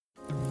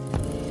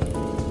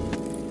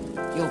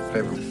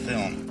favorite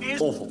film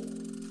is awful.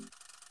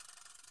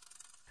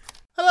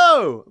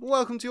 Hello, and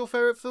welcome to Your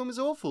Favourite Film is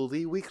Awful,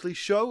 the weekly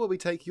show where we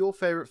take your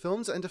favourite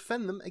films and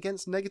defend them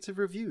against negative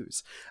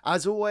reviews.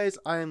 As always,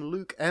 I am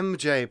Luke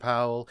MJ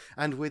Powell,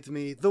 and with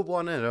me, the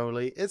one and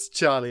only, it's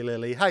Charlie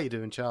Lilly. How you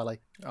doing,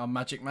 Charlie? I'm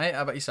magic, mate.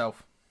 How about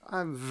yourself?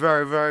 I'm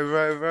very, very,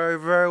 very, very,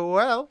 very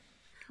well.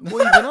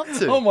 What have you been up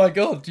to? Oh my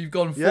god, you've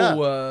gone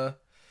full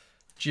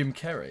Jim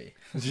Carrey.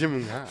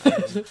 Jim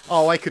Carrey.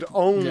 Oh, I could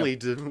only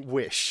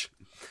wish.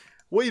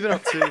 What have you been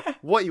up to?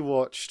 What you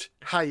watched?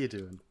 How you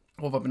doing?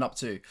 What have I been up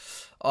to?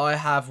 I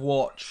have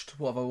watched...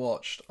 What have I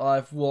watched?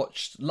 I've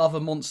watched Love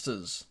and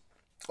Monsters.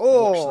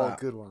 Oh,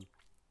 good one.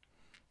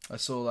 I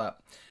saw that.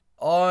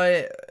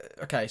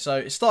 Okay, so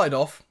it started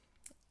off,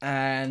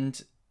 and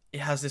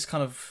it has this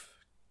kind of...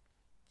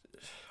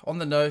 on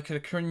the note, kind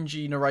of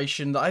cringy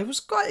narration that I was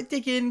quite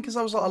digging, because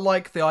I was like, I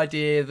like the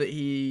idea that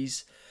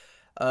he's,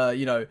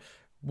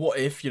 what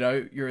if,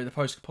 you're in the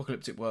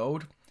post-apocalyptic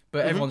world,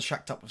 but everyone's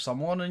shacked up with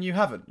someone and you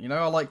haven't,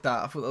 I like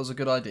that. I thought that was a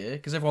good idea,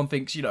 because everyone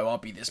thinks, I'll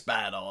be this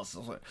badass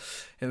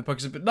in the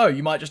post, but no,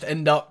 you might just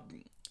end up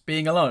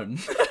being alone,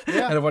 and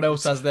everyone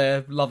else has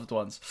their loved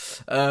ones.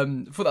 I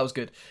thought that was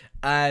good,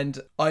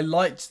 and I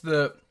liked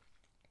that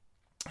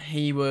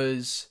he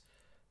was...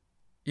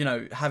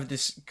 have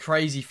this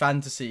crazy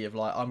fantasy of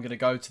like, I'm going to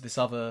go to this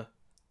other,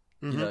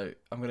 I'm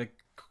going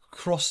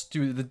to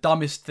do the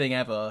dumbest thing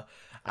ever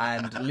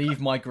and leave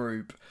my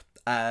group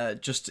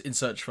just in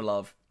search for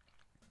love.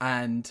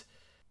 And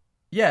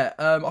I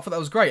thought that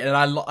was great. And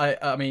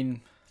I mean,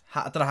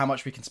 I don't know how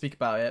much we can speak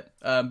about it,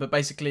 but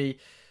basically,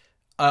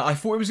 I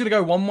thought it was going to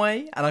go one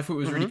way, and I thought it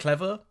was really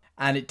clever,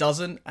 and it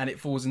doesn't, and it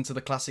falls into the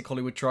classic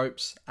Hollywood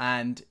tropes,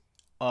 and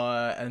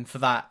for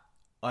that,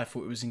 I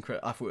thought it was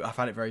incredible. I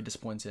found it very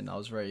disappointing. I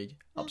was very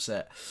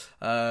upset.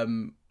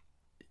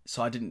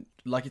 So I didn't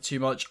like it too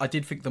much. I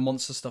did think the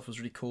monster stuff was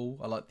really cool.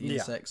 I liked the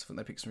insects. I think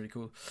they picked some really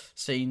cool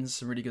scenes,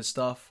 some really good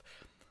stuff.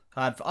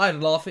 I had a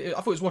laugh. I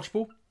thought it was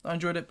watchable. I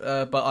enjoyed it,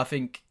 but I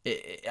think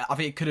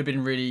it could have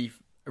been really,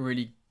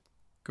 really,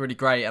 really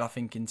great. And I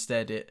think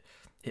instead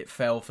it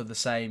fell for the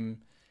same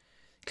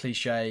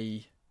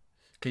cliches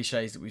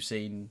that we've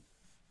seen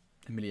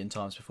a million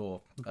times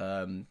before.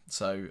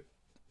 So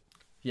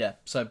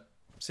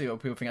see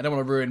what people think. I don't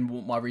want to ruin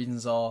what my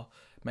reasons are.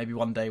 Maybe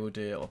one day we'll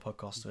do it or a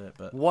podcast of it,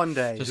 but one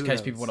day, just in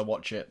case people want to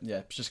watch it.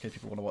 Yeah, just in case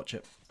people want to watch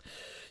it.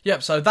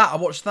 Yep. So I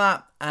watched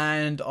that,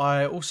 and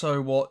I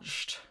also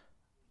watched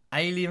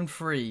Alien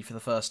 3 for the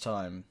first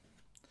time.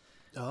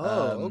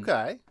 Oh,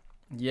 okay.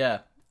 Yeah.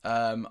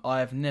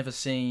 I've never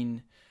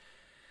seen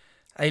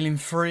Alien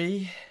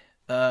 3.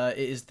 It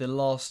is the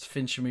last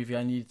Fincher movie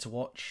I needed to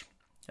watch,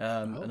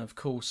 and of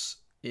course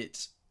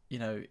it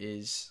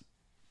is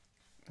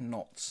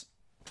not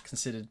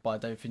considered by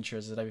David Fincher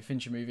as a David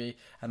Fincher movie,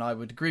 and I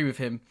would agree with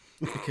him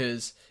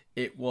because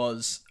it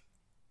was,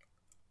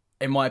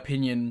 in my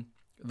opinion,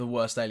 the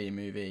worst Alien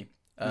movie.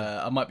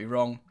 I might be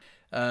wrong,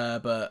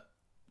 but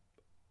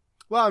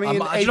well, I mean,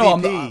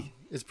 AVP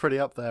is pretty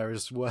up there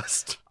as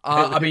worst.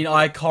 I mean,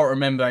 I can't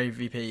remember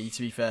AVP,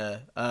 to be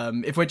fair.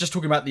 If we're just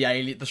talking about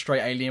the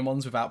straight Alien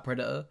ones without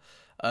Predator,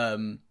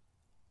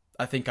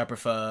 I think I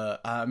prefer.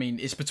 I mean,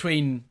 it's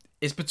between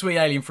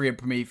Alien 3 and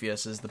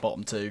Prometheus as the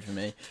bottom two for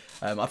me.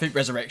 I think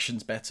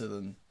Resurrection's better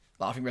than...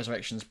 I think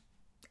Resurrection's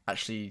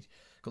actually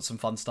got some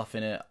fun stuff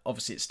in it.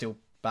 Obviously, it's still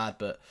bad,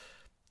 but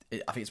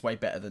I think it's way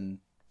better than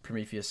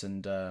Prometheus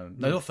and... No,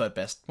 not third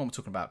best. What am I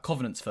talking about?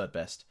 Covenant's third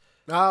best.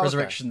 Oh, okay.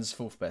 Resurrection's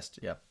fourth best,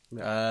 yeah.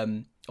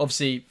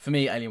 Obviously, for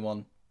me, Alien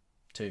 1,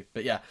 2.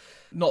 But yeah,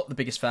 not the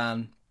biggest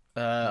fan.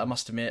 I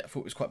must admit, I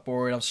thought it was quite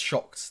boring. I was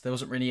shocked. There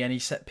wasn't really any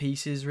set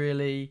pieces,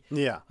 really.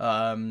 Yeah.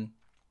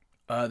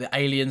 The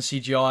Alien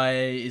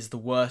CGI is the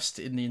worst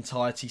in the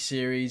entirety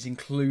series,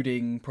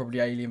 including probably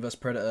Alien vs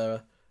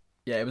Predator.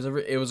 Yeah, it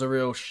was a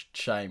real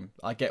shame.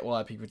 I get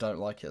why people don't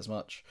like it as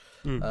much.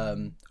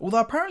 Although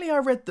apparently I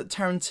read that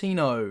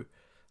Tarantino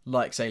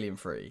likes Alien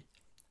 3,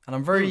 and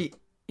I'm very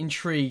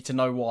intrigued to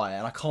know why,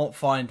 and I can't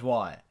find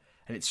why,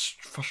 and it's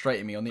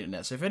frustrating me on the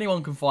internet. So if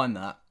anyone can find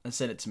that and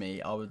send it to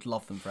me, I would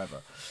love them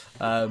forever,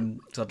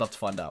 because I'd love to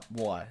find out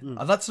why.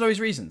 I'd like to know his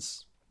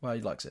reasons why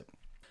he likes it.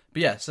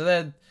 But yeah, so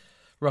they're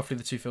roughly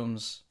the two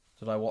films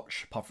that I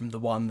watch, apart from the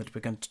one that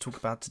we're going to talk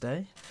about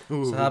today.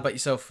 Ooh. So how about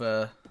yourself,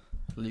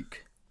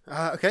 Luke?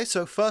 Okay,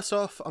 so first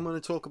off, I'm going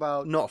to talk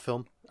about not a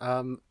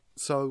film.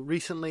 So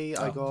recently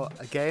I got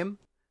a game.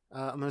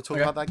 I'm going to talk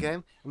about that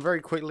game. I'm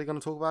very quickly going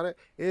to talk about it.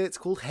 It's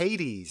called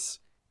Hades.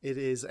 It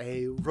is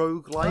a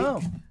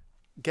roguelike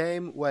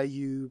game where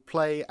you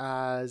play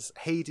as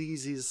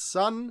Hades'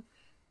 son,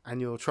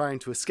 and you're trying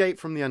to escape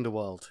from the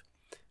underworld.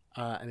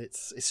 And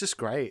it's just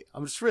great.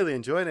 I'm just really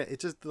enjoying it. It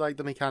just, like,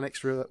 the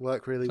mechanics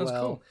work really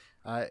well.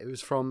 Cool. It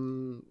was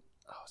from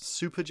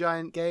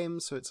Supergiant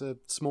Games, so it's a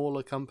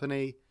smaller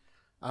company.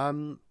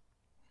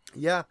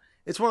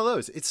 It's one of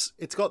those.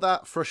 It's got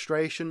that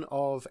frustration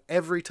of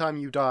every time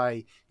you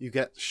die, you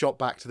get shot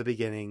back to the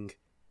beginning,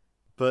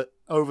 but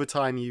over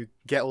time you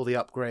get all the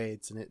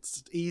upgrades and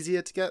it's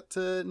easier to get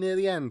to near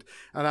the end.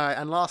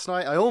 And last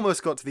night I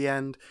almost got to the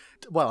end.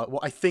 Well,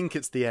 what I think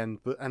it's the end,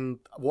 and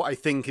what I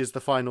think is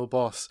the final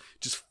boss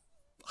just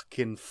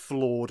fucking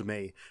floored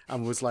me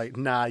and was like,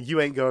 nah,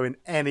 you ain't going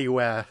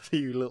anywhere,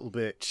 you little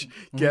bitch.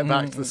 Get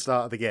back to the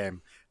start of the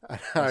game. And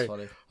That's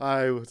funny.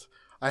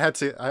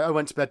 I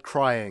went to bed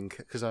crying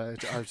because I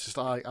was just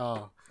like,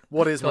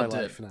 what is my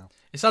life now?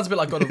 It sounds a bit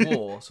like God of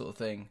War sort of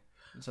thing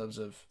in terms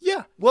of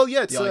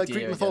it's idea,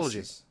 Greek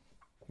mythology.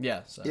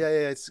 Yeah, so. Yeah,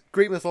 it's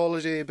Greek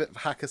mythology, a bit of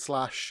hack and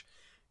slash,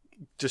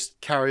 just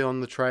carry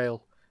on the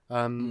trail.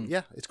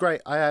 Yeah, it's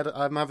great.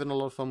 I'm having a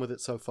lot of fun with it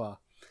so far.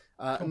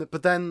 Cool.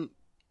 But then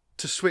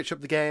to switch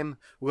up the game,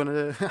 we're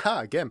gonna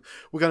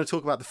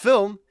talk about the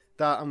film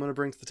that I'm gonna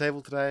bring to the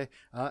table today,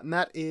 and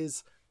that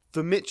is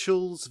The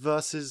Mitchells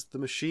versus the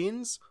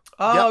Machines.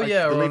 Oh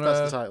I believe on,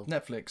 that's the title.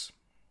 Netflix.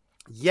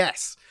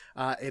 Yes,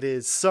 it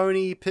is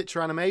Sony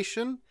Picture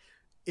Animation.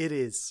 It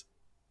is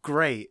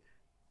great.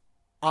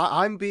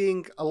 I'm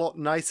being a lot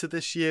nicer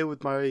this year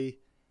with my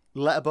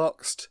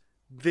Letterboxd.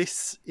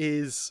 This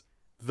is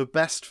the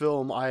best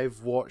film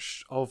I've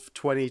watched of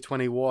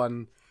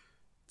 2021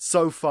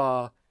 so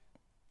far,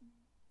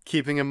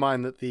 keeping in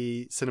mind that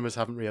the cinemas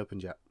haven't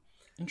reopened yet.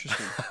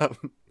 Interesting.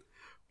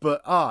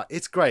 But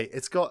it's great.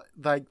 It's got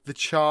like the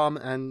charm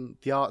and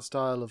the art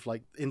style of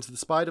like Into the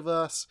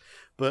Spider-Verse,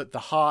 but the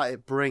heart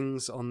it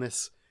brings on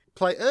this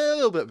a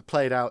little bit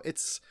played out.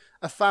 It's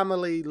a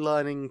family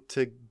learning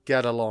to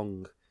get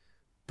along,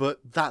 but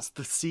that's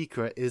the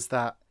secret, is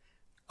that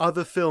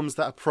other films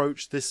that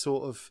approach this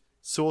sort of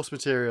source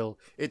material,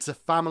 it's a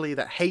family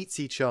that hates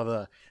each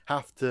other,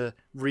 have to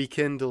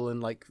rekindle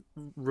and like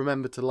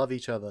remember to love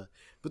each other.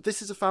 But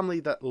this is a family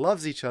that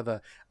loves each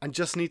other and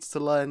just needs to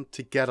learn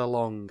to get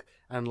along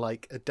and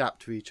like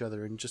adapt to each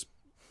other and just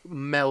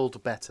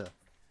meld better.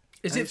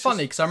 Is it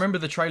funny? Because I remember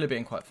the trailer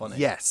being quite funny.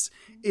 Yes,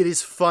 it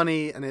is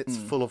funny and it's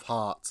full of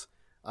heart.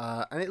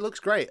 And it looks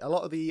great. A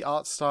lot of the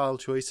art style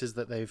choices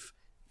that they've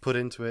put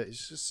into it,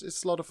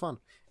 it's a lot of fun.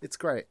 It's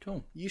great.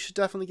 Cool. You should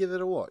definitely give it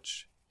a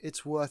watch.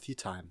 It's worth your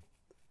time.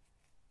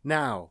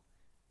 Now,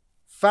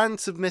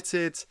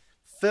 fan-submitted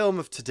film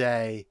of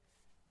today,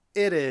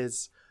 it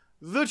is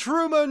The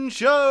Truman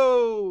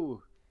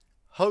Show!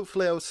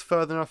 Hopefully I was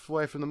further enough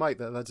away from the mic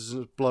that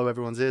doesn't blow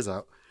everyone's ears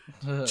out.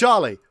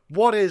 Charlie,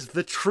 what is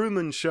The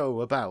Truman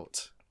Show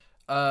about?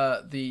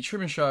 The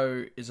Truman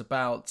Show is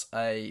about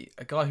a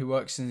guy who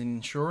works in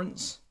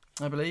insurance,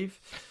 I believe,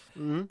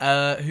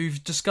 who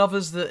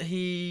discovers that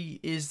he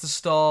is the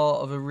star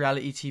of a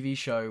reality TV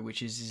show,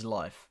 which is his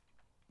life.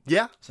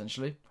 Yeah.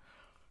 Essentially.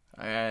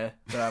 Don't know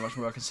how much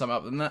more I can sum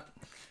up than that.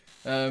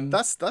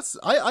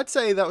 I'd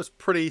say that was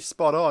pretty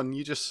spot on.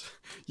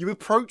 You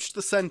approached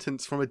the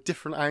sentence from a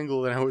different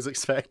angle than I was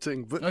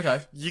expecting, but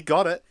okay. You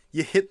got it.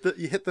 You hit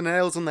the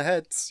nails on the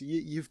heads.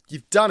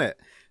 You've done it.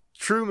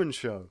 Truman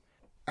Show.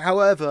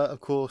 However,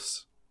 of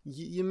course,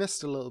 you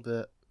missed a little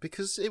bit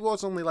because it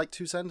was only like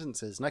 2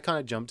 sentences, and I kind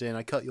of jumped in.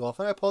 I cut you off,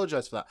 and I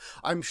apologize for that.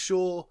 I'm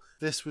sure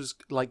this was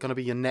like going to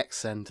be your next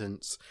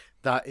sentence,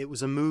 that it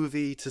was a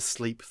movie to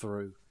sleep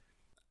through,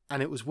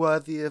 and it was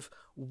worthy of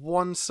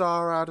 1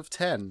 star out of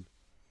 10.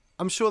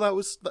 I'm sure that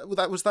was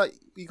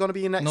you going to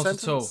be your next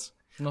sentence?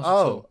 Not at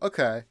all.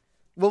 Okay.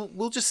 Well,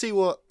 we'll just see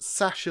what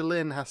Sasha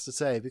Lynn has to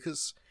say,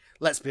 because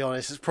let's be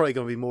honest, it's probably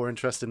going to be more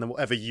interesting than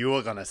whatever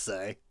you're going to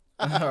say.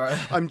 All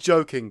right. I'm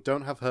joking.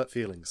 Don't have hurt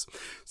feelings.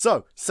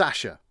 So,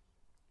 Sasha,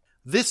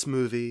 this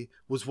movie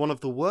was one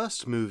of the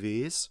worst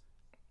movies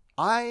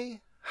I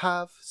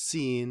have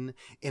seen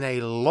in a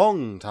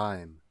long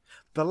time.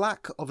 The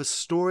lack of a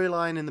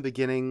storyline in the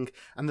beginning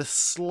and the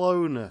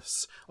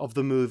slowness of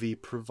the movie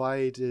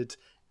provided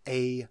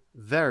a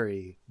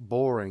very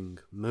boring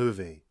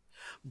movie.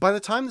 By the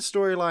time the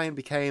storyline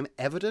became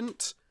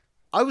evident,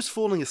 I was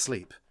falling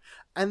asleep,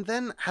 and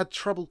then had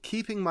trouble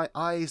keeping my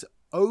eyes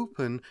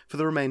open for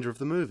the remainder of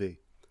the movie.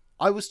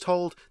 I was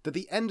told that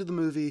the end of the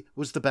movie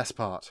was the best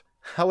part.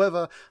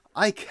 However,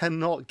 I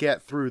cannot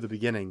get through the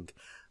beginning.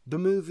 The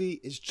movie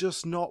is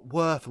just not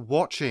worth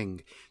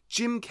watching.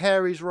 Jim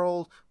Carrey's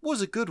role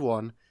was a good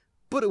one,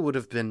 but it would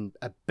have been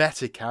a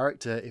better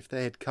character if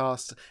they had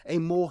cast a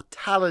more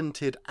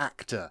talented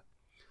actor.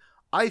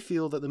 I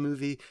feel that the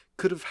movie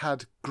could have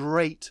had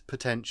great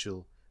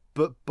potential,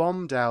 but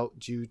bombed out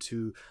due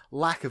to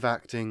lack of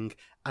acting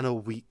and a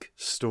weak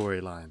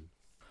storyline.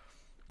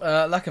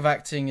 Lack of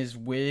acting is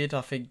weird.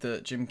 I think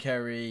that Jim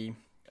Carrey,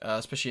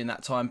 especially in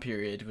that time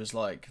period, was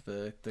like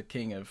the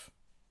king of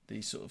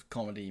these sort of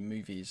comedy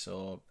movies.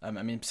 Or I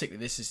mean,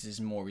 particularly this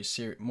is more of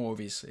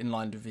his in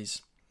line with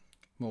his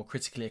more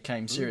critically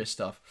acclaimed serious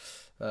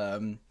stuff.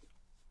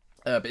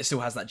 But it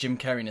still has that Jim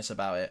Carrey-ness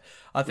about it.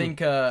 I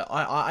think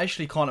I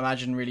actually can't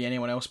imagine really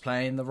anyone else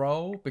playing the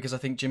role, because I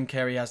think Jim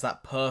Carrey has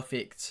that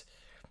perfect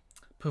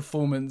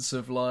performance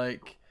of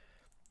like,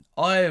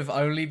 I've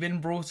only been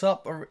brought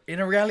up in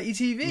a reality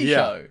TV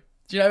show.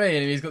 Do you know what I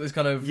mean? And he's got this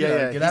kind of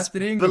good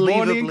afternoon, good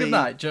morning, and good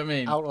night. Do you know what I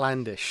mean?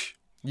 Outlandish.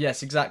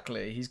 Yes,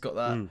 exactly. He's got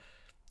that.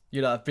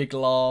 You know, a big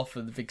laugh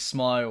and the big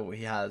smile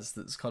he has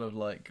that's kind of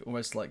like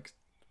almost like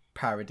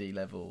parody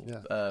level.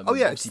 Yeah.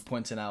 Obviously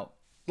pointing out.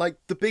 Like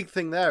the big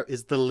thing there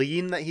is the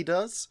lean that he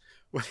does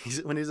when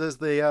he does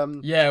the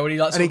when he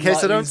likes. And in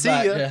case I don't see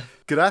back, you, yeah.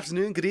 good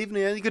afternoon, good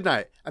evening, and good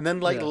night, and then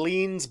like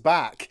leans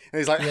back, and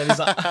he's like, Yeah, and he's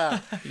like, like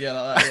that.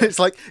 Yeah. It's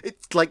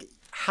like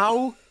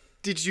how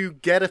did you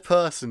get a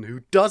person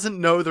who doesn't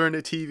know they're in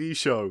a TV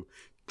show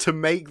to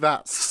make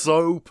that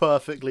so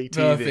perfectly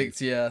TV?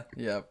 Perfect, yeah,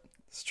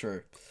 it's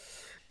true.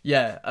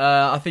 Yeah,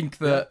 I think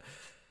that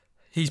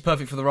he's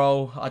perfect for the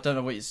role. I don't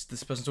know what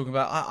this person's talking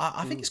about.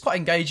 I think it's quite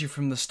engaging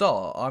from the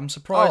start. I'm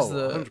surprised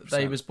that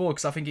they was bored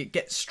because I think it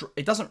gets.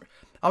 It doesn't.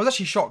 I was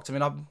actually shocked. I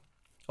mean, at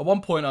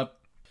one point I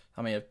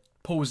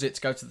paused it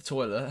to go to the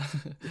toilet.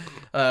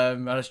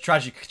 And it's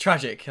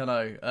tragic. I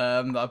know.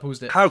 That I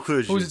paused it. How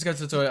could you? Paused it to go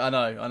to the toilet. I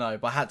know.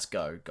 But I had to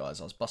go, guys.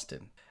 I was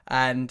busting,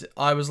 and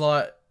I was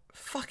like,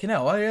 "Fucking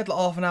hell!" I had like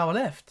half an hour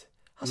left.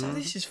 I was like,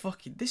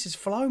 "This is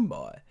flown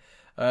by."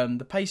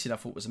 The pacing I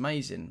thought was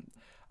amazing,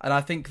 and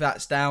I think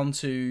that's down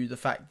to the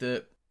fact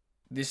that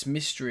this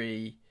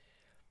mystery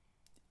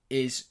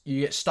is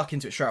you get stuck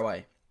into it straight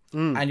away.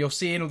 And you're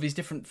seeing all these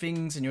different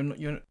things,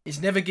 and it's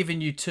never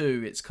giving you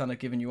two. It's kind of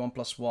giving you 1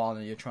 + 1,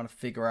 and you're trying to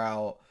figure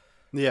out,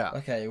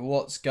 okay,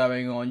 what's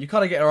going on. You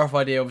kind of get a rough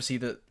idea, obviously,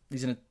 that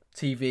he's in a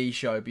TV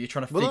show, but you're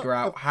trying to figure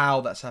out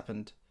how that's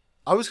happened.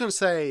 I was going to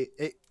say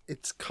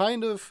it's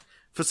kind of,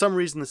 for some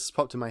reason, this has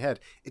popped in my head.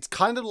 It's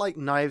kind of like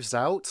Knives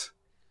Out,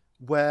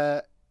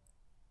 where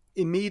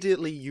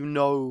immediately you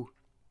know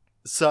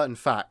certain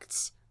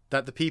facts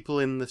that the people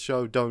in the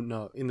show don't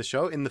know. In the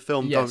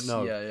film don't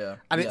know. Yeah.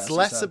 And it's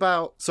less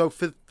about... So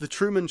for the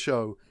Truman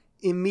Show,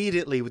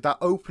 immediately with that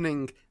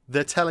opening,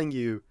 they're telling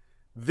you,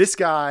 this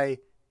guy,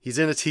 he's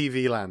in a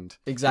TV land.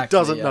 Exactly. He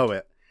doesn't know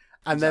it.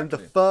 And then the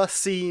first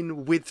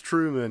scene with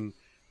Truman,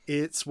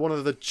 it's one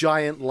of the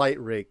giant light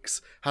rigs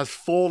has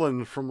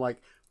fallen from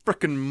like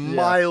freaking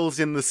miles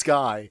in the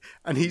sky.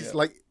 And he's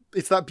like...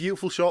 It's that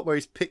beautiful shot where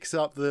he picks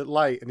up the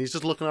light and he's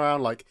just looking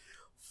around like,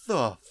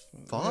 the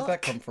fuck? Where'd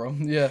that come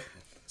from? Yeah.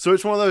 So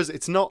it's one of those,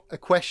 it's not a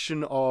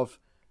question of,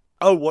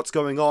 oh, what's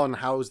going on?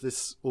 How is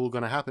this all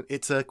going to happen?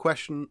 It's a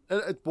question,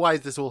 why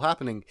is this all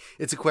happening?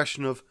 It's a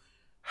question of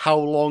how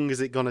long is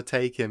it going to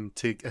take him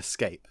to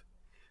escape?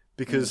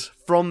 Because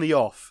from the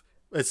off,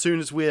 as soon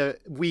as we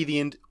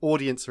the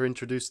audience are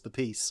introduced to the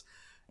piece,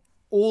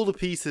 all the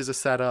pieces are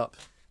set up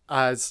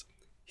as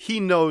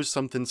he knows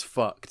something's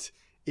fucked.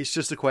 It's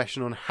just a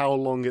question on how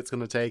long it's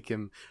going to take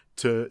him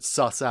to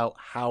suss out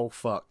how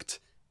fucked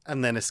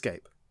and then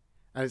escape.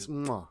 And it's,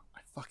 I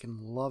fucking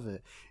love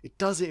it. It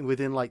does it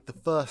within like the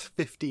first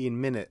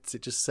 15 minutes.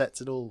 It just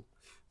sets it all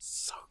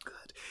so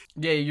good.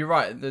 Yeah, you're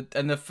right.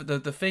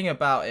 The thing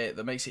about it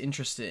that makes it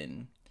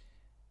interesting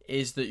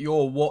is that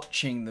you're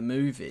watching the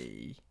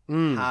movie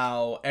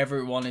how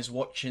everyone is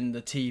watching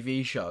the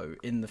TV show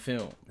in the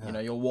film. Yeah. You know,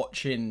 you're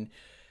watching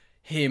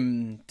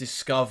him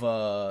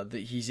discover that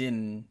he's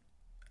in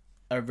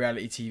a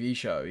reality TV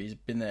show. He's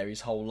been there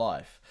his whole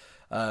life.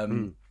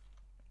 And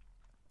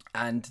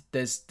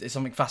there's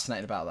something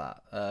fascinating about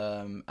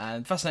that.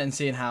 And fascinating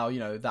seeing how, you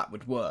know, that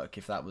would work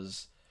if that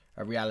was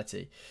a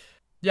reality.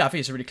 Yeah, I think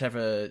it's a really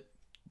clever,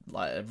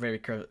 like a very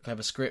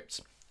clever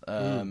script.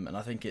 And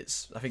I think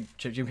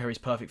Jim Carrey's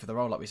perfect for the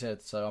role, like we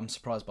said. So I'm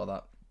surprised by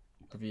that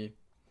review.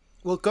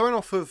 Well, going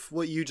off of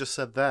what you just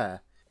said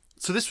there,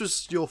 so this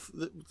was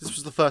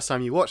the first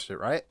time you watched it,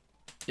 right?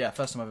 Yeah,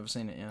 first time I've ever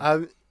seen it.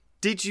 Yeah.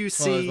 Did you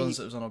see? One of those ones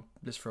that was on a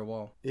list for a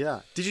while.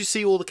 Yeah. Did you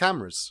see all the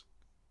cameras?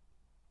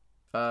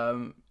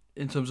 In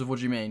terms of what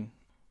do you mean?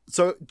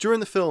 So during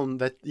the film,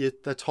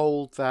 they're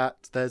told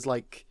that there's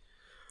like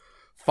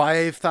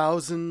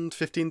 5,000,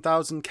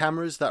 15,000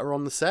 cameras that are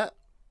on the set.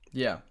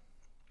 Yeah.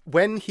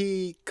 When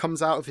he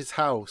comes out of his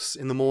house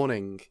in the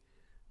morning,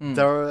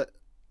 there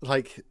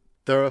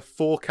are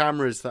 4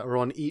 cameras that are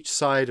on each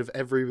side of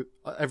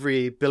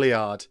every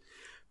billiard.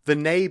 The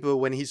neighbor,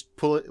 when he's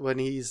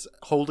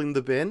holding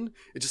the bin,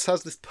 it just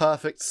has this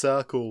perfect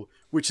circle,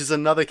 which is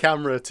another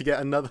camera to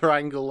get another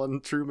angle on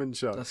Truman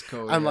Show. That's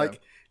cool. And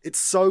like, it's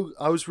so.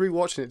 I was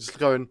rewatching it, just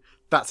going,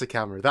 "That's a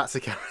camera. That's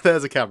a camera.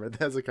 There's a camera.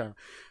 There's a camera."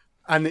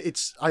 And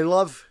I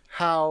love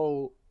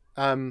how,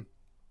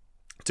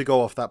 to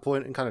go off that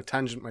point and kind of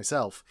tangent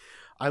myself,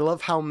 I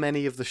love how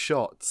many of the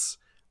shots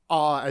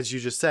are, as you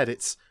just said,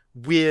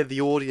 we're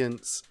the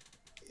audience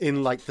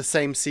in like the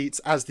same seats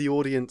as the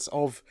audience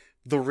of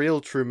the real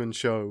Truman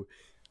Show,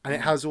 and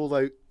it has all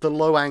the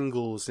low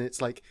angles, and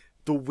it's like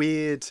the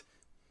weird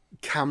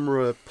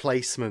camera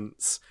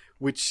placements,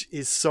 which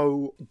is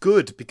so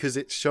good because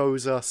it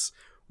shows us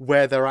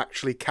where they're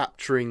actually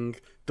capturing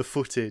the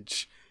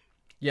footage.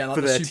 Yeah, like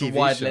for the their super TV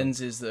wide show.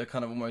 lenses that are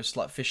kind of almost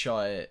like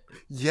fisheye.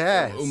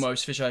 Yes.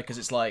 Almost fisheye because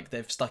it's like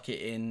they've stuck it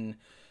in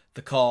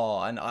the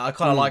car, and I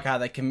kind of like how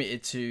they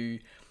committed to.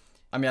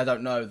 I mean, I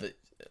don't know that.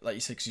 Like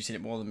you said, because you've seen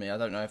it more than me, I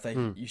don't know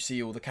if you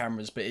see all the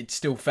cameras, but it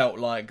still felt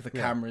like the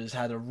cameras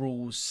had a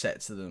rules set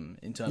to them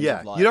in terms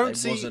of like... you don't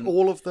see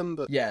all of them,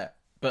 but... Yeah,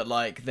 but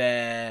like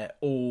they're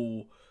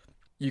all...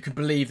 you can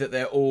believe that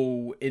they're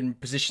all in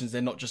positions.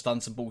 They're not just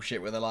done some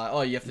bullshit where they're like,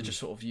 oh, you have to just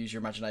sort of use your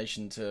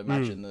imagination to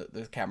imagine that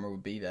the camera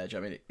would be there. Do you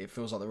know what I mean? It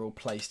feels like they're all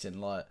placed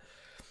in like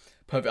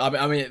perfect.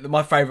 I mean,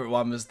 my favourite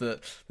one was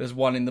that there's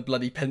one in the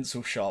bloody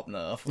pencil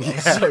sharpener. I thought that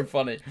was so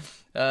funny.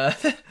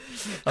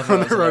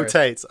 When it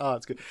rotates. Oh,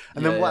 it's good.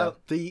 And then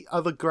the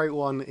other great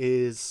one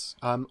is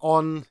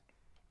on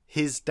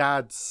his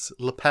dad's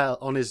lapel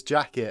on his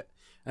jacket.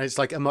 And it's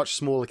like a much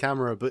smaller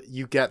camera, but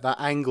you get that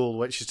angle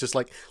which is just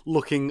like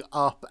looking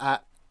up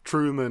at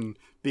Truman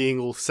being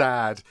all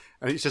sad,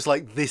 and it's just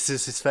like, this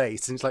is his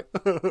face, and it's like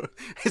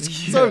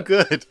it's so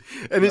good.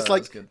 And it's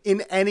like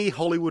in any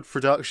Hollywood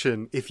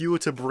production, if you were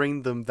to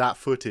bring them that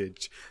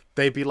footage,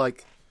 they'd be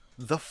like,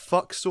 the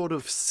fuck sort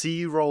of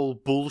C-roll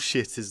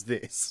bullshit is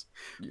this?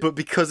 But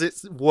because it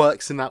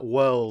works in that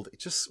world, it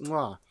just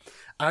and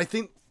I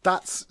think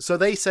that's so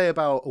they say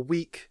about a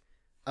weak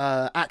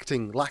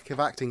lack of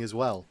acting as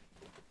well.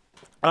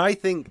 I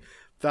think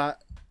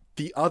that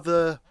the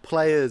other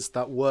players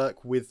that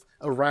work with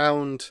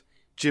around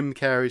Jim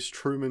Carrey's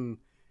Truman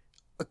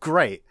are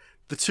great.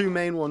 The two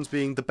main ones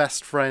being the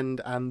best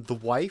friend and the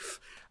wife,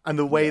 and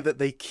the way that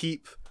they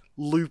keep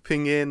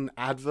looping in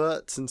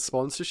adverts and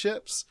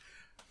sponsorships.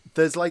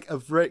 There's like a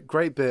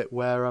great bit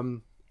where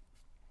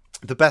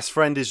the best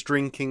friend is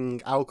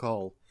drinking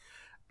alcohol,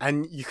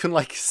 and you can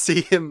like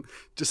see him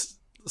just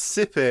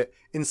sip it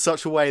in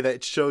such a way that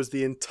it shows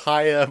the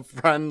entire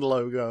brand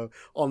logo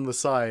on the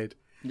side.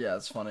 Yeah,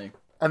 that's funny.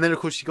 And then of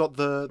course you got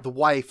the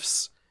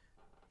wife's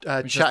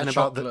chatting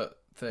about the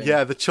thing.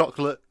 Yeah, the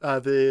chocolate,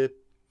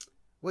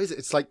 what is it?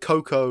 It's like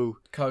cocoa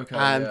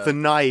and the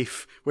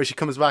knife, where she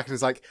comes back and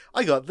is like,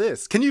 I got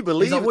this. Can you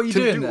believe what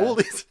you're doing all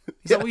this?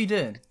 Is that what you're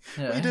doing?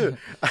 Yeah. What are you doing?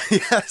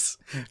 Yes.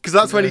 Because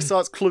that's when he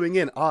starts cluing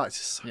in. It's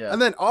just...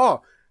 And then,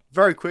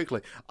 very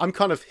quickly, I'm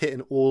kind of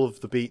hitting all of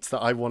the beats that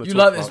I want to talk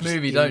about. You like this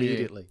movie, don't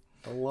you?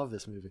 I love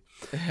this movie.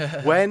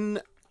 When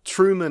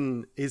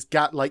Truman is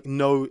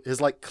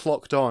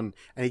clocked on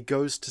and he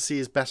goes to see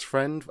his best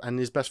friend and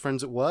his best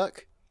friend's at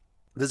work,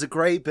 there's a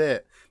great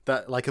bit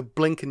that like a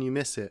blink and you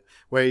miss it,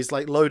 where he's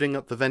like loading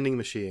up the vending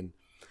machine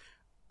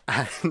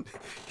and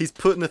he's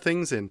putting the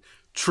things in.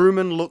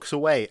 Truman looks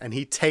away and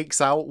he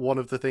takes out one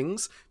of the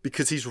things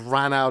because he's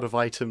ran out of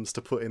items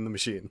to put in the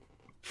machine.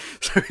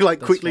 So he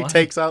quickly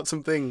takes out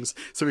some things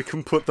so he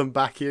can put them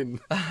back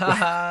in.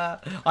 I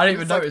didn't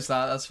even notice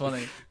that. That's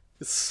funny.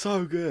 It's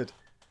so good.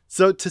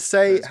 So to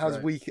say how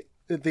weak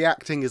the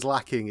acting is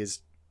lacking is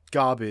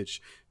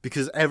garbage,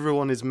 because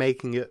everyone is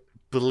making it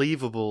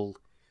believable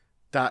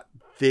that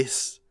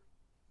this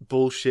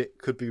bullshit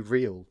could be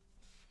real.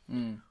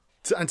 And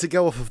to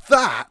go off of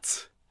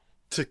that,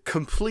 to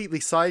completely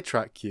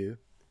sidetrack you,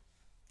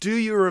 do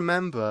you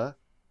remember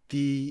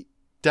the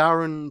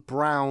Darren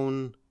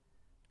Brown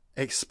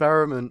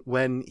experiment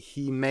when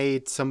he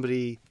made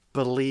somebody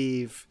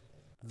believe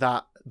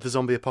that the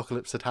zombie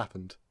apocalypse had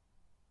happened?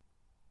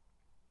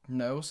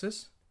 No, what's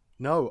this?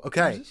 No,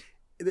 okay.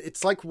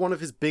 It's like one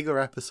of his bigger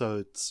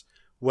episodes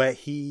where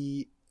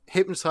he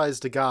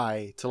hypnotized a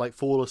guy to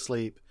fall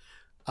asleep,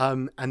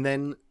 and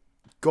then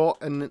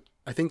got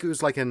I think it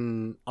was like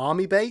an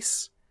army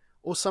base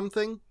or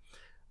something,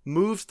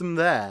 moved them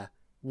there,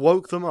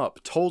 woke them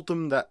up, told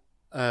them that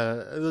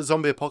the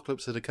zombie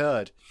apocalypse had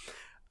occurred.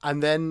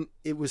 And then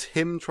it was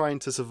him trying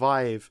to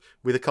survive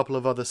with a couple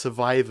of other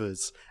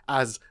survivors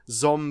as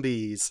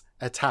zombies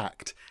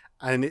attacked.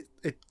 And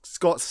it's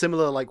got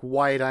similar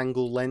wide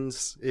angle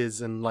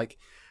lenses, and like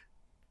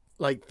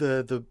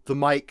the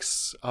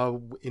mics are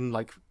in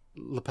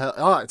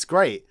lapel. It's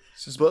great.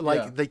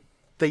 But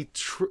they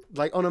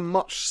on a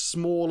much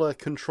smaller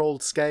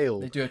controlled scale.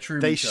 They do a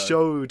Truman They show.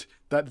 showed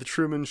that the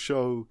Truman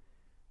Show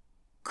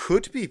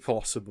could be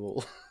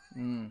possible.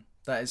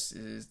 That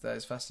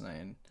is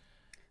fascinating.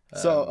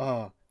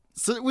 So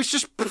which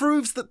just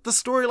proves that the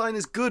storyline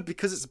is good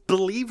because it's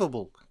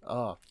believable.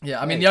 Yeah,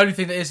 I mean, the only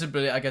thing that isn't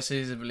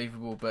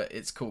believable, but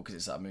it's cool because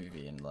it's that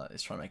movie and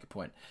it's trying to make a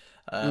point.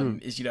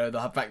 Is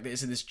the fact that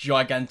it's in this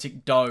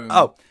gigantic dome.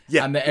 Oh,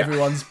 yeah, and that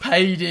everyone's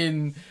paid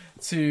in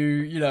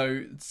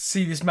to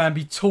see this man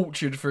be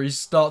tortured for his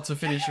start to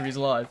finish of his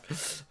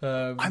life.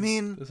 I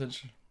mean,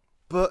 essentially.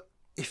 But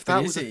if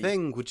that was a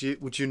thing, would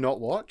you not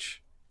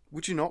watch?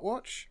 Would you not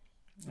watch?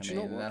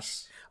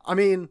 I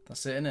mean,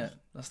 that's it, innit?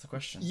 That's the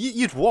question.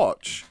 You'd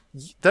watch.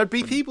 There'd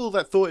be people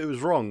that thought it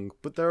was wrong,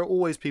 but there are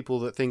always people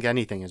that think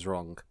anything is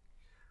wrong.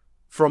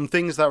 From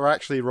things that are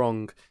actually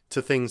wrong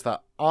to things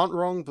that aren't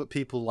wrong, but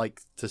people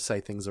like to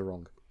say things are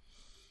wrong.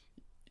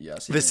 Yeah,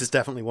 this is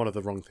definitely one of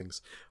the wrong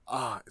things.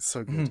 It's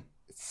so good.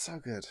 It's so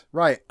good.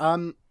 Right. I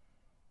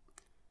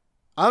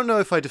don't know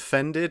if I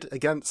defended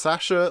against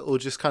Sasha or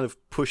just kind of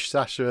pushed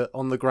Sasha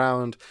on the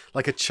ground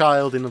like a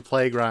child in a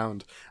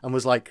playground and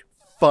was like,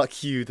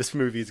 fuck you, this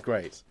movie is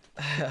great.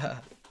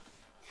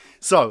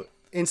 So,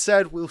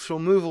 instead, we shall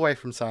move away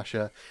from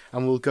Sasha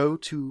and we'll go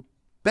to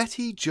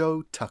Betty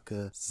Jo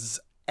Tucker's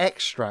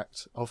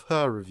extract of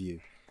her review.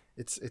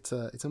 It's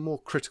a more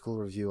critical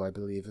review, I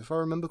believe, if I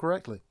remember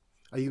correctly.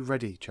 Are you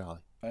ready,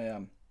 Charlie? I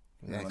am.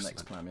 Yeah, my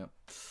next plan,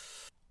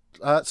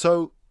 yeah.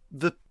 So,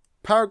 the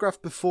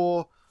paragraph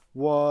before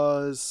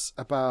was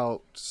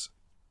about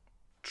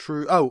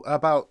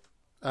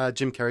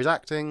Jim Carrey's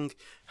acting,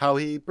 how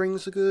he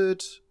brings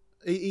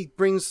he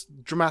brings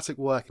dramatic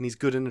work and he's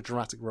good in a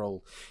dramatic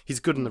role. He's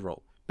good in the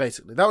role,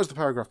 basically. That was the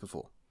paragraph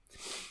before.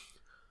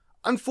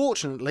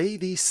 Unfortunately,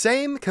 the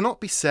same cannot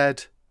be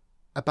said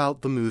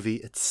about the movie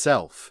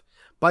itself.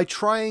 By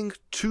trying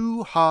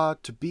too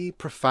hard to be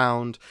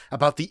profound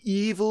about the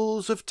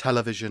evils of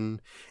television,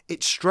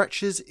 it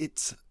stretches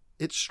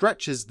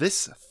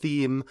this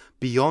theme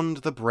beyond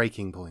the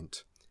breaking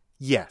point.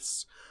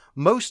 Yes,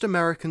 most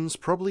Americans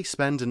probably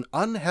spend an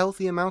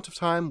unhealthy amount of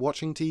time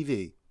watching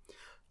TV.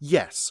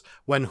 Yes,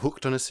 when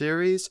hooked on a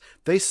series,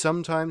 they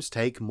sometimes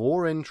take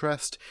more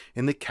interest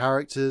in the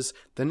characters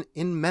than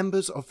in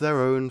members of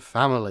their own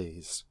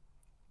families.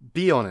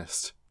 Be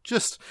honest.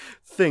 Just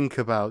think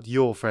about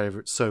your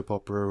favourite soap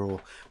opera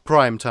or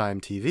primetime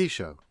TV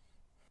show.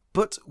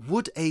 But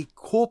would a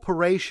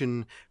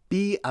corporation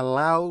be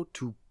allowed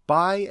to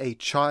buy a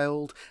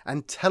child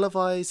and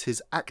televise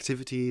his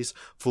activities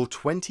for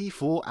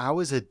 24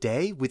 hours a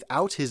day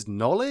without his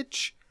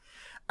knowledge?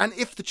 And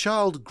if the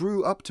child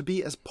grew up to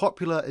be as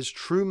popular as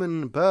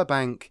Truman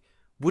Burbank,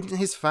 wouldn't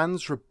his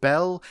fans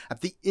rebel at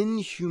the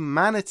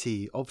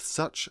inhumanity of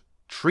such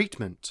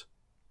treatment?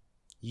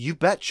 You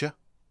betcha.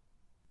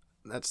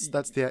 That's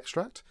the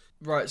extract.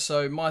 Right,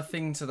 so my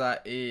thing to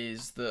that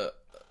is that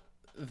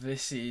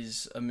this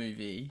is a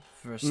movie,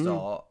 for a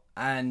start,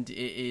 and it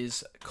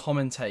is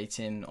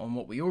commentating on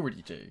what we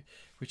already do,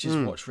 which is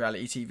watch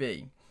reality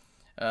TV.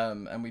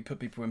 And we put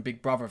people in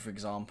Big Brother, for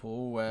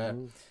example, where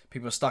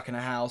people are stuck in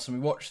a house and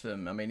we watch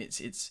them. I mean, it's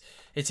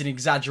an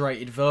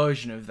exaggerated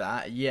version of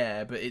that,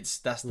 yeah, but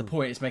that's the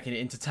point. It's making it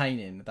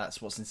entertaining.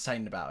 That's what's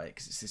insane about it,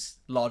 because it's this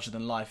larger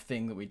than life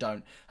thing that we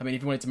don't. I mean,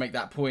 if he wanted to make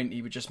that point,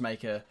 he would just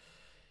make a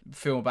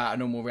film about a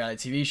normal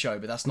reality TV show,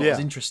 but that's not as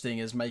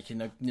interesting as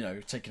making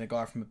taking a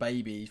guy from a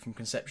baby from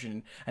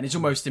conception, and it's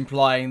almost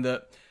implying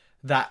that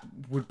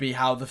would be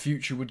how the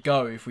future would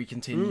go if we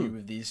continue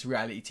with these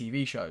reality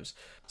TV shows.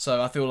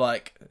 So I feel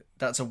like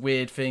that's a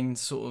weird thing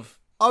to sort of...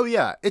 Oh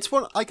yeah, it's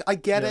one I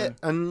get it,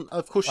 and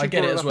of course you I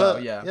get it as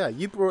well. Yeah,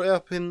 you brought it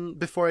up in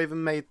before I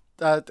even made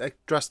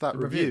addressed that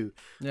review.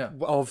 Yeah,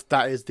 of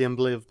that is the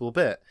unbelievable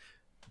bit,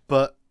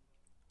 but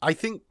I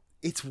think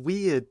it's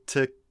weird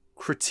to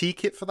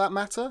critique it for that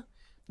matter,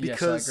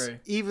 because yes, I agree.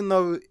 Even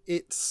though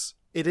it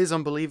is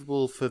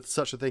unbelievable for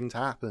such a thing to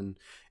happen,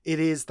 it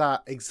is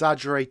that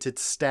exaggerated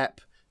step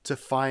to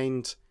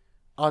find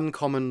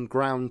uncommon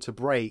ground to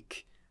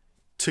break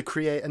to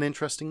create an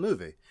interesting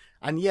movie.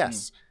 And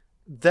yes,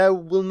 there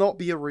will not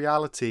be a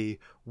reality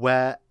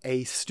where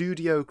a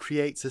studio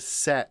creates a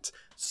set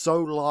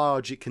so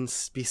large it can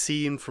be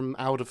seen from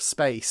out of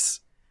space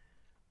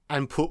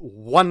and put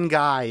one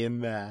guy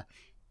in there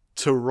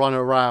to run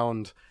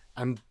around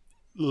and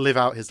live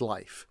out his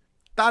life.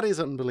 That is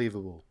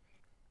unbelievable.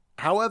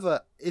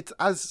 However, it's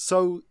as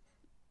so...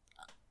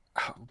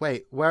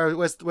 Wait,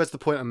 where's the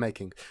point I'm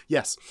making?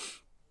 Yes,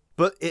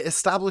 but it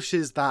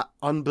establishes that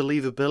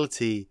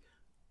unbelievability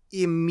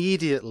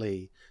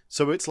immediately.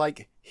 So it's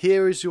like,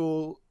 here is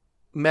your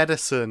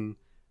medicine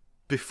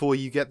before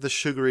you get the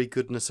sugary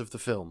goodness of the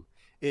film.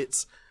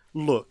 It's,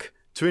 look,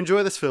 to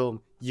enjoy this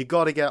film, you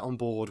got to get on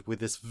board with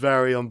this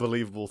very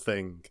unbelievable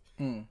thing.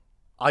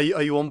 Are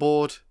you on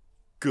board?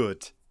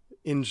 Good.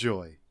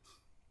 Enjoy.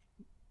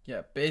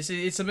 Yeah, but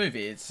it's a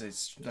movie. It's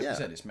like you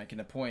said, it's making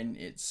a point.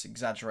 It's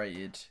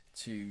exaggerated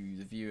to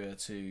the viewer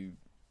to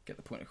get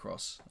the point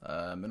across,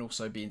 and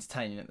also be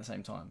entertaining at the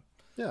same time.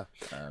 Yeah,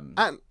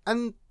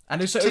 and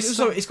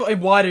it's got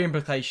wider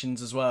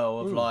implications as well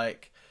of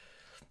like,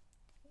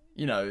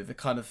 the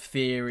kind of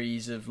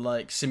theories of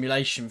like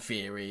simulation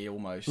theory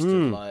almost of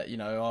like,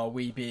 are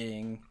we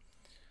being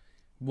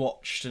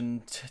watched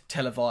and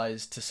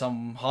televised to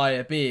some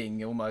higher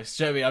being almost?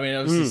 Do you know what I mean?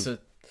 Obviously,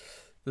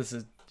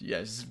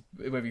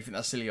 whether you think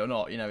that's silly or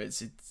not,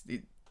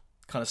 it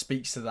kind of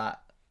speaks to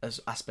that as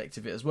aspect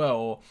of it as well,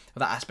 or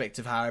that aspect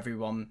of how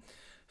everyone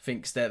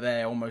thinks that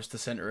they're almost the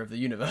center of the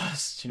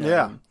universe,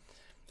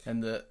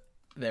 and that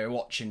they're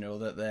watching, or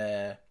that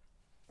they're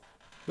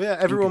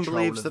everyone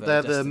believes that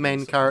they're the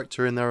main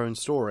character in their own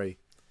story.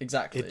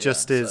 Exactly. It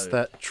just is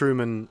that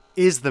Truman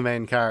is the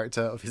main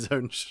character of his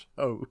own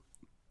show.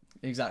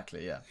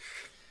 Exactly. Yeah.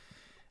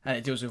 And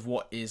it deals with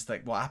what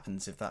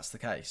happens if that's the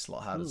case.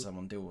 Like, how does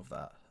someone deal with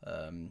that?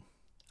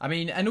 I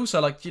mean, and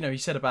also, like, he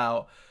said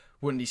about,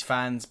 wouldn't these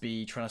fans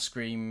be trying to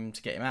scream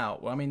to get him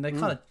out? Well, I mean, they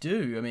kind of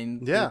do. I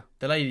mean, the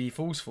lady he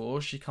falls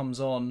for, she comes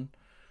on.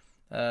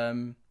 I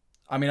mean,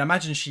 I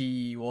imagine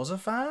she was a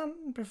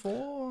fan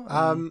before.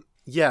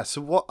 Yeah,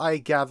 so what I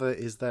gather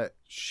is that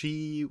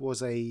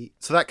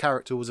that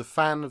character was a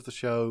fan of the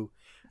show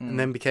and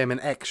then became an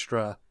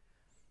extra.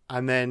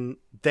 And then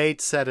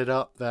they'd set it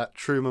up that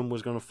Truman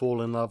was going to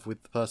fall in love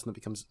with the person that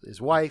becomes his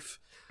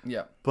wife.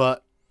 Yeah.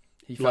 But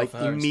he fell for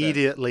her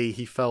immediately instead.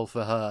 He fell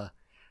for her.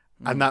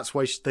 And that's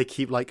why they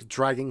keep like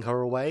dragging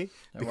her away,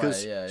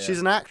 because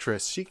she's an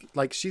actress.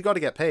 She's got to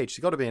get paid.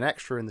 She's got to be an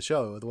extra in the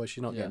show, otherwise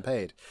she's not getting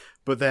paid.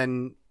 But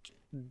then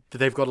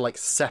they've got to like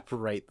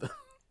separate them.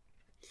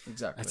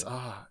 Exactly. It's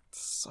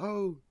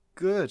so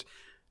good.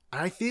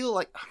 And I feel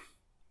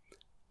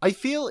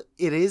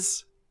it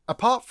is,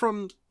 apart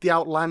from the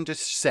outlandish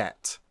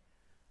set,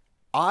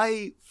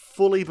 I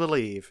fully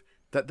believe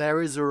that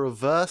there is a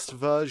reversed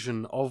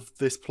version of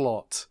this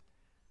plot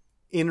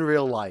in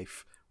real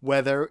life,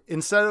 where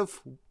instead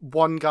of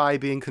one guy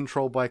being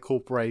controlled by a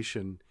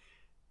corporation,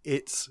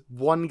 it's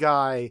one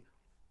guy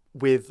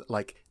with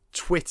like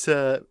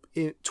Twitter,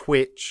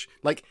 Twitch,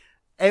 like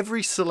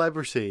every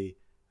celebrity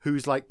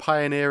who's like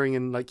pioneering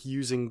and like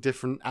using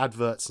different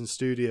adverts and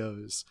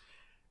studios.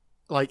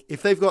 Like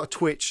if they've got a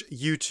Twitch,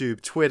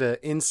 YouTube, Twitter,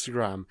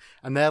 Instagram,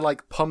 and they're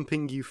like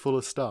pumping you full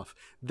of stuff,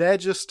 they're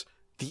just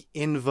the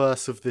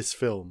inverse of this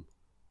film.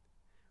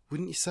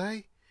 Wouldn't you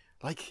say?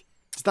 Like,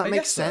 does that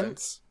make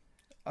sense?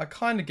 So. I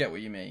kind of get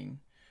what you mean.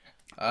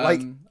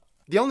 Like,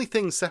 the only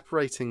thing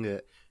separating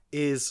it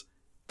is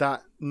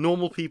that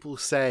normal people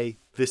say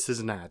this is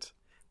an ad,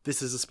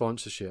 this is a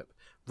sponsorship,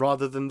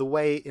 rather than the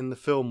way in the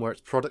film where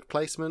it's product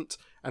placement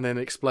and then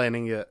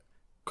explaining it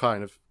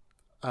kind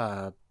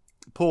of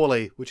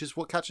poorly, which is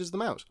what catches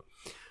them out.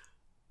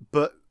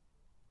 But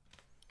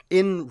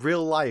in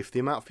real life, the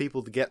amount of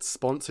people that get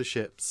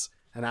sponsorships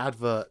and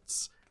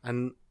adverts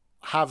and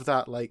have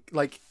that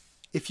like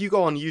if you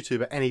go on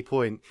YouTube at any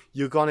point,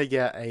 you're gonna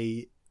get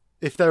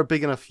if they're a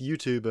big enough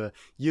YouTuber,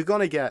 you're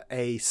gonna get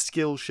a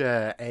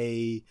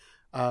Skillshare,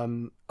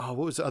 what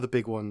was the other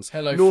big ones?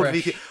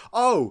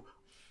 HelloFresh.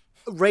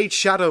 Raid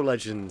Shadow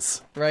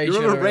Legends. You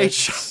remember Raid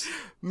Shadow?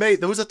 Mate,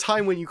 there was a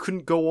time when you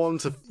couldn't go on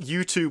to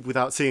YouTube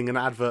without seeing an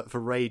advert for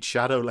Raid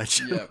Shadow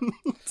Legends.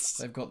 Yeah,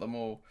 they've got them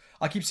all.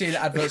 I keep seeing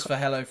adverts for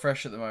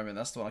HelloFresh at the moment.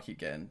 That's the one I keep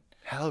getting.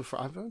 HelloFresh?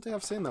 I don't think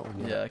I've seen that one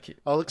yet. Yeah,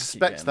 I'll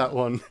expect that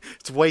one.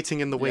 It's waiting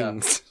in the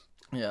wings.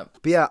 Yeah.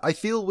 But yeah, I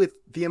feel with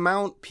the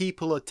amount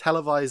people are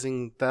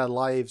televising their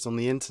lives on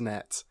the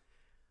internet,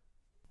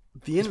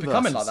 it's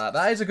becoming like that.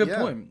 That is a good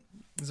point.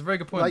 It's a very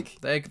good point.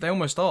 Like, they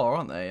almost are,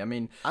 aren't they? I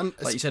mean,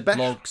 like you said,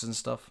 vlogs and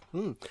stuff.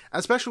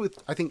 Especially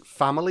with, I think,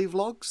 family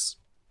vlogs,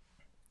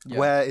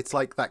 where it's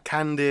like that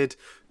candid,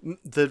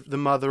 the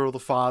mother or the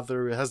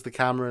father who has the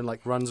camera and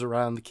like runs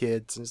around the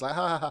kids and it's like,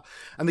 ha ha ha.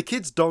 And the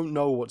kids don't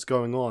know what's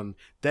going on.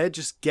 They're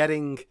just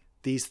getting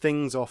these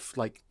things off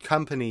like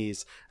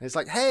companies. And it's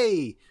like,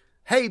 hey,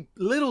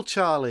 little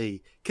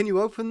Charlie, can you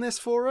open this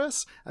for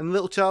us? And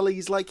little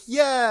Charlie's like,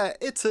 yeah,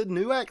 it's a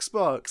new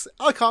Xbox.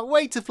 I can't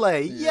wait to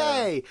play.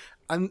 Yay.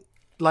 And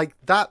like,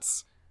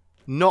 that's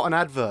not an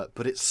advert,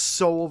 but it's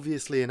so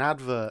obviously an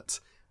advert.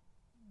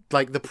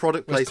 Like the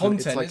product placement.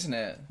 It's content, like, isn't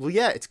it? Well,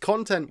 yeah, it's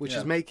content which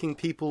is making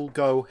people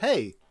go,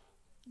 hey,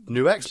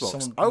 new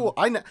Xbox.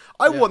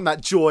 I want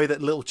that joy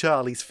that little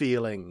Charlie's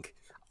feeling.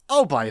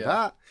 I'll buy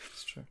that.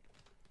 That's true.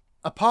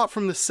 Apart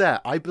from the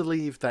set, I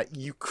believe that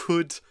you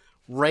could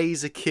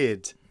raise a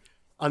kid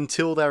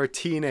until they're a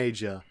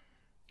teenager,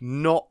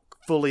 not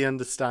fully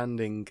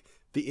understanding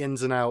the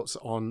ins and outs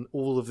on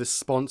all of this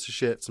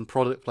sponsorships and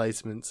product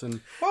placements.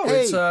 And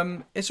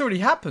it's already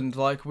happened.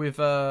 Like with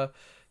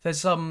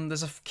there's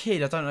a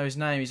kid, I don't know his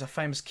name. He's a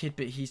famous kid,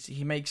 but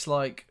he makes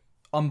like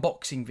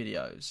unboxing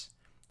videos.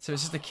 So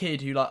it's just a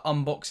kid who like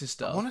unboxes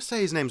stuff. I want to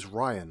say his name's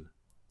Ryan.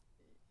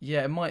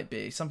 Yeah, it might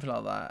be something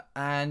like that.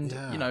 And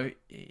you know,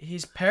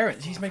 his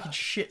parents, he's making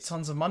shit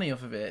tons of money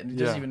off of it, and he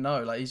doesn't even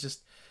know. Like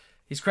he's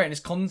creating this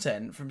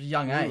content from a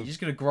young age. He's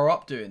gonna grow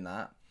up doing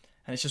that,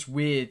 and it's just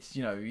weird.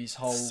 You know, his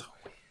whole,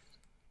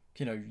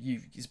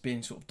 he's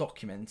being sort of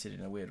documented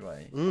in a weird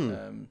way.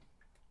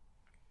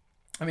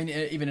 I mean,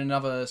 even in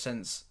another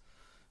sense,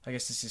 I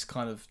guess this is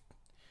kind of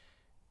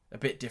a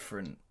bit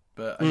different.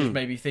 But I just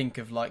made me think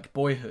of like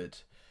Boyhood,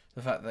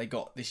 the fact that they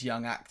got this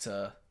young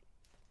actor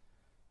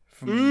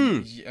from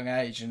his young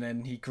age, and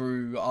then he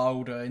grew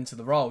older into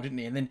the role, didn't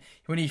he? And then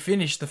when he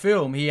finished the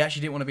film, he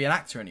actually didn't want to be an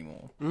actor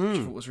anymore, which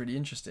I thought was really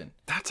interesting.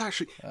 That's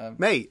actually,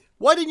 mate,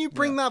 why didn't you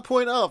bring that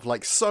point up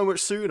like so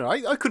much sooner?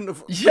 I couldn't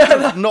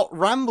have not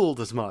rambled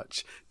as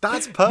much.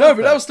 That's perfect. No,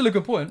 but that was still a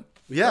good point.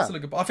 Yeah, still a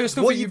good point. I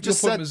still think your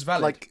point was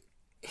valid. Like,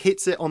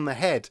 hits it on the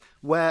head.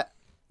 Where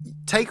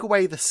take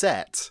away the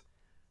set,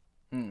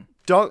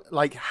 don't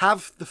like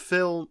have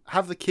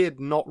the kid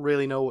not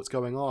really know what's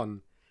going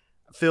on,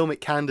 film it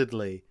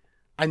candidly.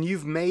 And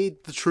you've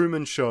made the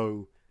Truman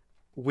Show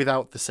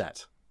without the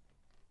set.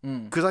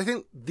 Because I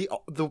think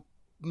the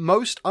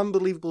most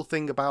unbelievable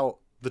thing about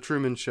the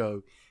Truman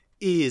Show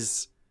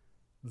is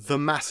the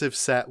massive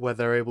set where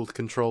they're able to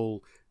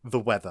control the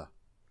weather.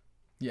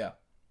 Yeah.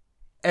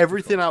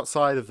 Everything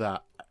outside of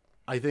that,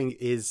 I think,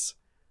 is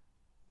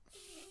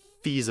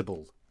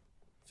feasible.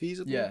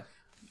 Feasible? Yeah.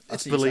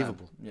 It's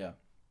believable. Yeah.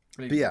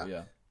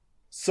 Yeah.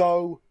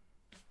 So,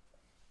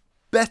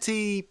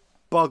 Betty,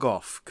 bug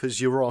off,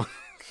 because you're wrong.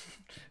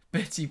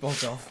 Betty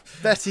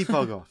Bogoff. Betty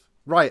Bogoff.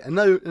 Right, a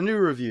new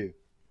review.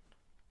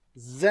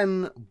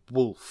 Zen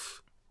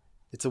Wolf.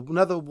 It's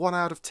another 1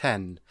 out of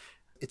 10.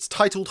 It's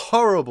titled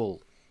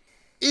Horrible.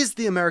 Is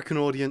the American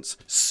audience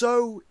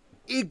so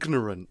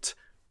ignorant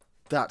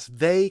that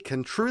they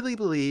can truly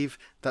believe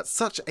that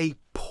such a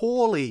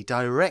poorly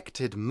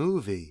directed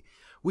movie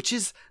which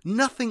is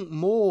nothing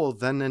more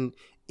than an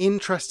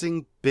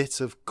interesting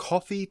bit of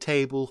coffee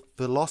table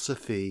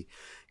philosophy,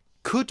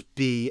 could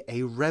be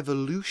a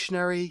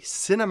revolutionary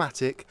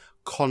cinematic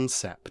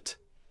concept.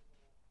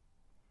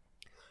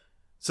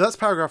 So that's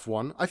paragraph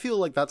 1. I feel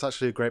like that's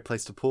actually a great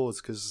place to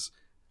pause, because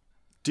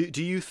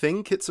do you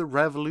think it's a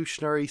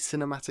revolutionary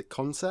cinematic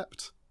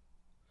concept?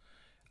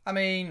 I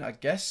mean, I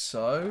guess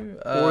so.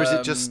 Or is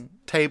it just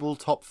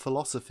tabletop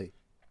philosophy?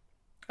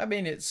 I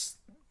mean, it's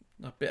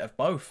a bit of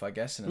both, I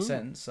guess, in a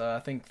sense. I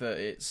think that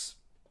it's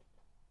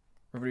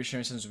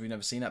revolutionary since we've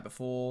never seen that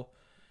before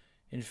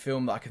in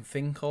film that I can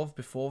think of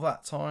before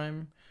that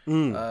time.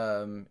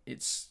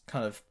 It's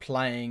kind of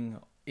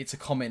it's a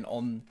comment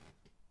on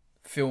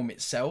film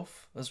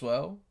itself as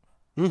well,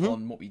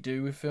 on what we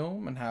do with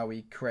film and how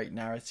we create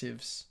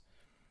narratives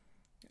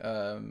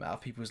out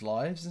of people's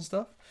lives and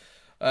stuff.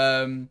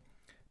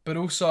 But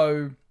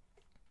also,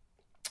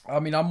 I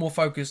mean, I'm more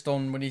focused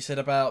on when he said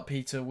about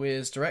Peter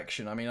Weir's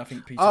direction. I mean, I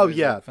think Peter Weir's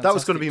that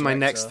was going to be my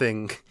next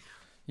thing.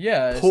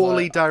 Yeah.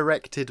 Poorly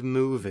directed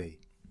movie.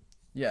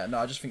 Yeah, no,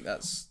 I just think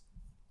that's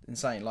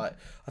insane. Like,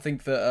 I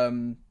think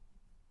that,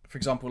 for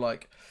example,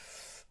 like,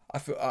 I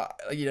feel,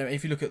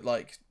 if you look at,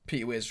 like,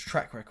 Peter Weir's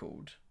track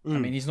record, I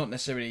mean, he's not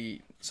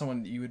necessarily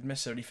someone that you would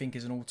necessarily think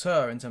is an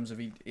auteur in terms of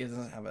he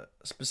doesn't have a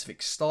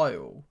specific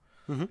style,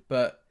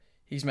 but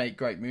he's made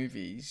great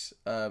movies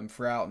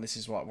throughout, and this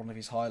is like one of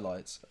his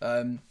highlights.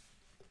 And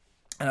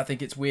I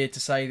think it's weird to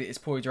say that it's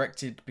poorly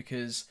directed,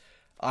 because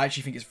I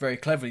actually think it's very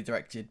cleverly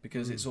directed,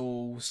 because it's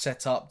all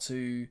set up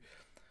to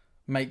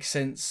make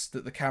sense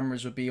that the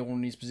cameras would be all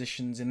in these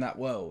positions in that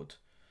world.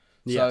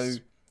 Yes. So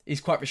he's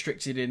quite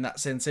restricted in that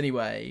sense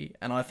anyway,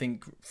 and I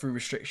think through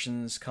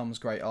restrictions comes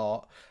great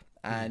art,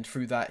 and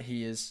through that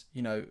he has,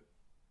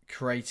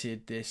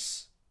 created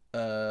this,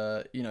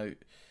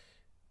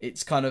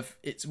 it's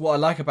what I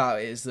like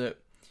about it is that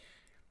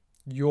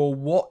you're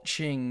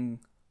watching.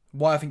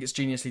 Why I think it's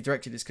geniusly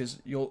directed is because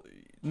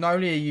not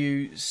only are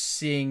you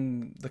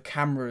seeing the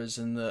cameras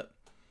and that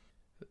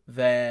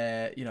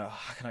they're,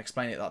 how can I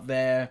explain it? Like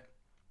they're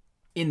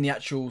in the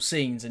actual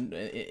scenes and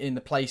in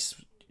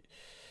places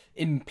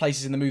in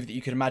the movie that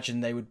you could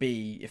imagine they would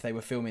be if they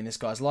were filming this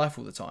guy's life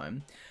all the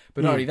time.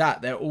 But not only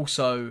that, they're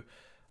also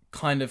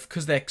kind of,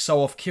 because they're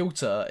so off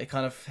kilter, it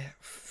kind of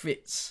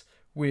fits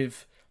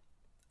with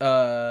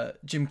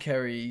Jim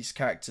Carrey's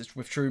characters,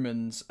 with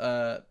Truman's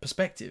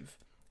perspective,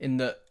 in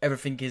that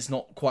everything is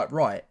not quite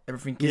right.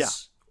 Everything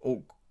is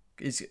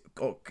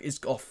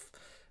off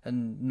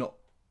and not,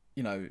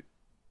 you know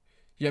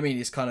what I mean?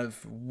 It's kind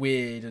of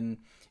weird, and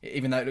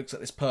even though it looks like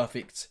this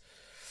perfect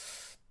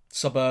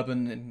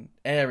suburban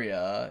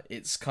area,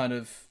 it's kind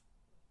of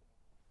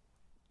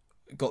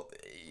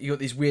you got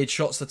these weird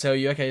shots to tell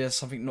you, okay, there's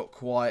something not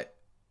quite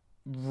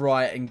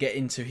right, and get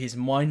into his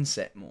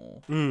mindset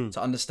more to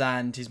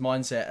understand his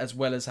mindset, as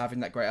well as having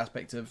that great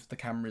aspect of the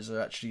cameras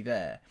are actually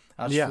there.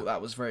 I just thought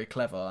that was very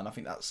clever, and I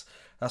think that's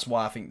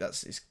why I think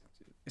it's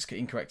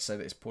incorrect to say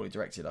that it's poorly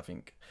directed, I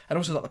think. And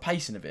also like the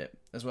pacing of it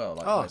as well,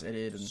 like how it's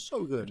edited, and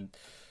so good. And,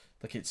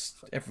 like it's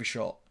every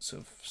shot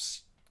sort of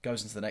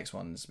goes into the next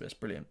one. It's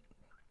brilliant.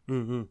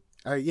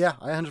 Yeah,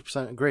 I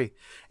 100% agree.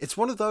 It's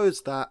one of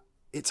those that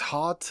it's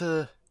hard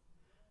to,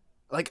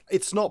 like,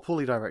 it's not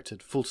poorly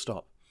directed, full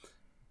stop.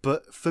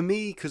 But for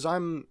me, because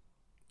I'm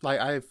like,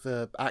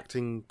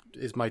 acting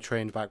is my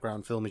trained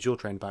background, film is your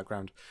trained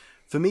background.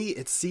 For me,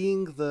 it's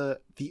seeing the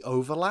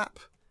overlap,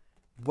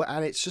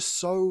 and it's just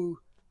so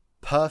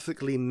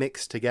perfectly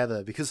mixed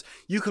together, because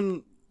you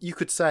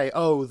could say,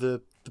 oh,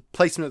 the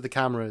placement of the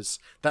cameras,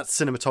 that's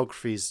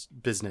cinematography's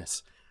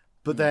business,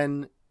 but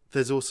then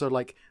there's also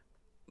like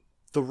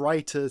the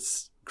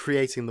writers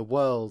creating the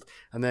world,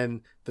 and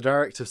then the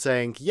director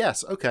saying,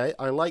 yes, okay,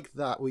 I like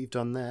that, what you've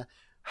done there,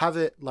 have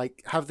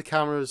the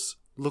cameras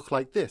look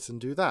like this and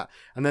do that,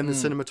 and then the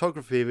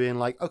cinematography being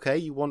like, okay,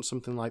 you want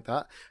something like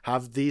that,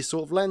 have these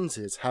sort of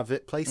lenses, have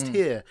it placed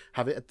here,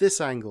 have it at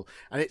this angle,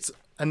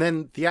 and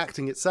then the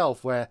acting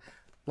itself, where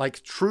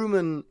like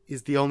Truman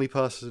is the only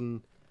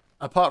person,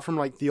 apart from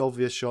like the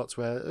obvious shots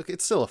where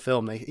it's still a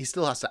film, he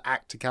still has to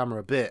act to camera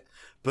a bit,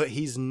 but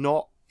he's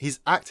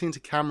acting to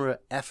camera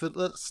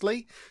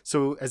effortlessly,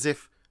 so as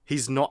if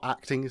he's not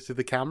acting to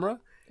the camera.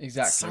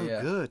 Exactly. It's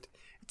so good.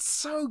 It's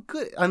so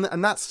good.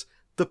 And that's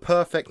the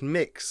perfect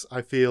mix,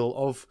 I feel,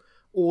 of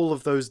all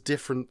of those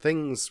different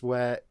things,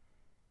 where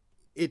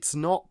it's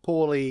not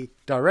poorly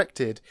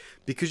directed,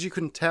 because you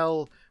can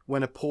tell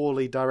when a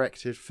poorly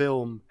directed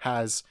film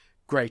has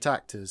great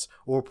actors,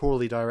 or a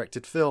poorly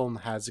directed film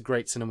has a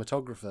great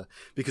cinematographer,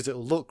 because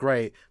it'll look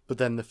great, but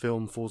then the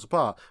film falls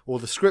apart, or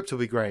the script will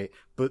be great,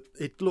 but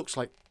it looks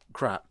like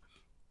crap.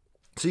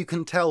 So you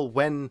can tell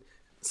when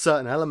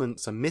certain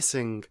elements are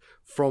missing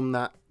from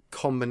that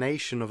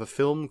combination of a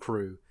film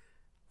crew,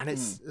 and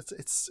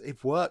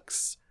it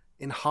works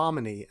in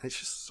harmony, and it's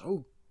just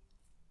so,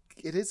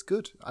 it is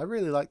good. I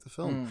really like the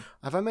film.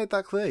 Have I made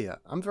that clear yet?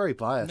 I'm very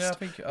biased. Yeah,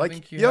 I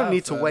think you don't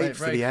need to wait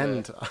for the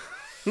end.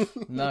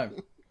 No.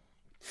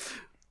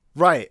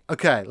 Right,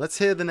 okay, let's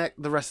hear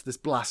the rest of this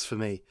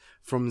blasphemy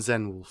from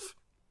Zenwolf.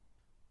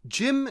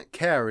 Jim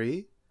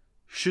Carrey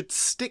should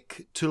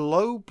stick to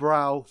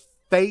lowbrow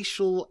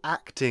facial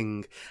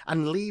acting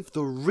and leave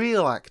the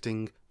real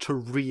acting to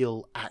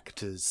real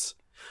actors.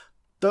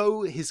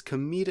 Though his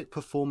comedic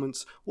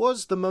performance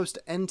was the most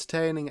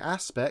entertaining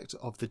aspect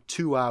of the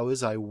 2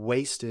 hours I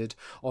wasted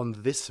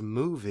on this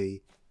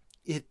movie,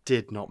 it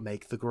did not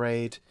make the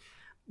grade.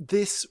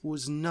 This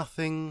was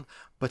nothing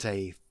but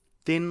a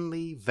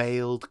thinly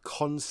veiled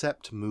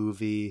concept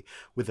movie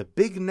with a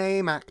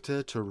big-name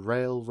actor to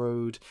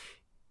railroad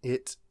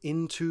it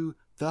into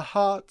the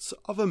hearts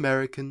of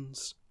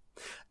Americans.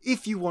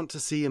 If you want to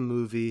see a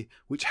movie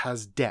which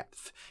has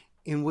depth,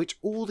 in which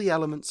all the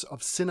elements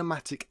of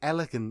cinematic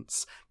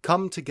elegance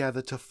come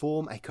together to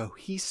form a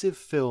cohesive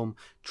film,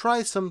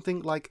 try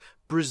something like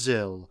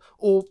Brazil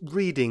or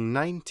Reading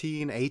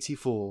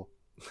 1984.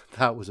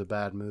 That was a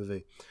bad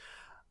movie.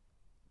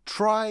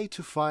 Try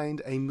to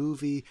find a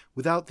movie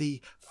without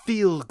the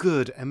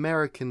feel-good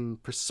American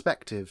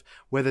perspective,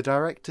 where the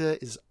director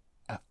is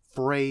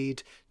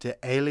afraid to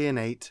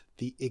alienate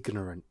the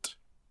ignorant.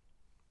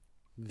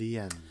 The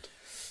end.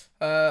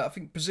 I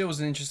think Brazil is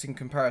an interesting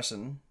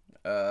comparison.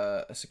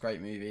 It's a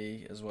great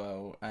movie as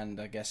well, and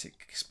I guess it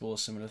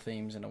explores similar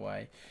themes in a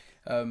way.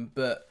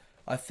 But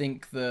I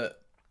think that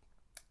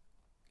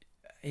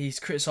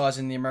he's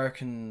criticising the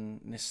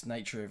Americanness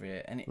nature of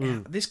it,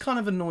 and this kind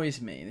of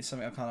annoys me. It's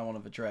something I kind of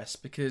want to address,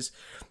 because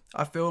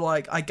I feel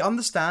like I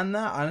understand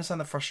that. I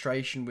understand the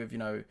frustration with,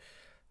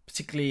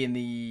 particularly in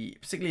the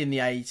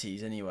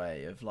 80s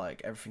anyway, of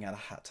like everything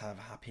had to have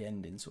a happy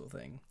ending sort of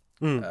thing,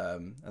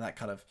 and that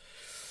kind of.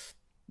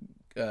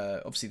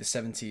 Obviously the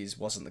 70s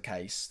wasn't the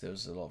case. There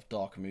was a lot of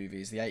darker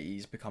movies. The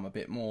 80s become a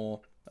bit more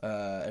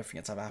everything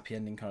had to have a happy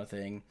ending kind of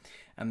thing,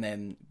 and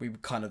then we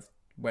kind of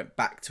went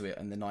back to it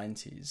in the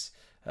 90s,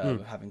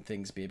 having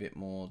things be a bit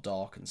more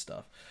dark and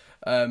stuff.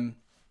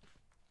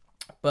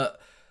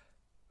 But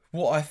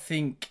what I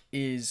think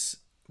is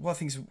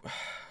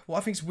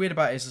weird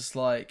about it is just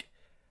like,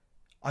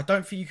 I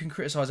don't think you can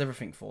criticize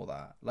everything for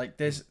that. Like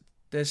there's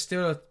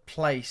still a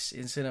place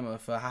in cinema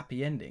for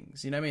happy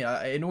endings. You know what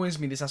I mean? It annoys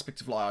me, this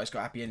aspect of like, oh, it's got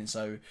a happy ending,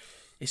 so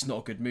it's not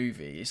a good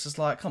movie. It's just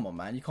like, come on,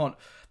 man, you can't.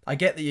 I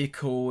get that you're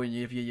cool and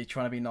you're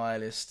trying to be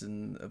nihilist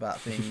and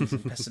about things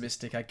and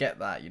pessimistic. I get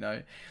that,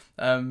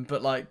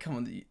 but like, come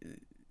on,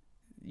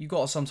 you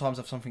got to sometimes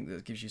have something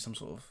that gives you some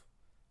sort of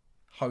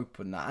hope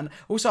and that. And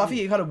also, I think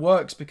it kind of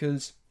works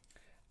because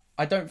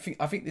I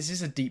think this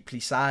is a deeply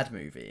sad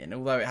movie, and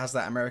although it has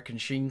that American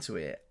sheen to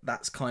it,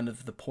 that's kind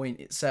of the point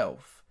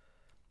itself.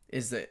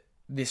 Is that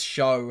this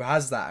show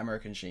has that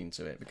American sheen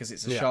to it because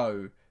it's a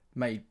show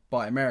made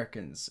by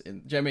Americans. Do you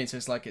know what I mean? So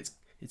it's like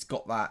it's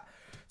got that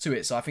to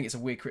it. So I think it's a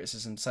weird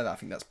criticism to say that. I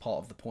think that's part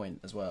of the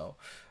point as well.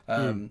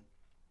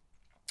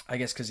 I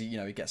guess because he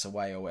gets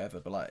away or whatever.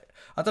 But like,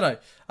 I don't know.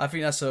 I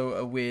think that's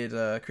a weird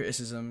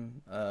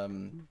criticism.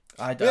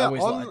 I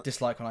always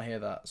dislike when I hear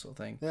that sort of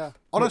thing. Yeah.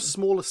 On a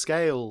smaller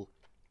scale,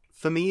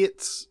 for me,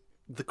 it's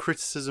the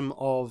criticism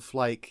of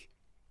like,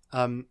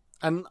 and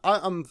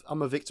I'm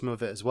a victim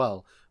of it as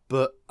well.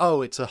 But,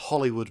 it's a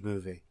Hollywood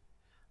movie.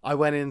 I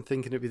went in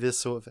thinking it'd be this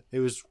sort of... It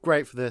was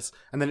great for this,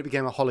 and then it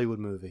became a Hollywood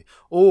movie.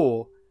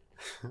 Or,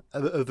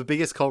 the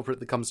biggest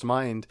culprit that comes to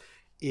mind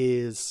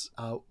is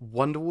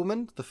Wonder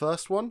Woman, the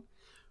first one,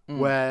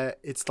 where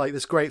it's like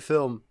this great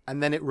film,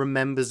 and then it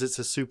remembers it's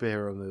a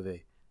superhero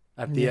movie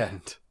at the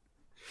end.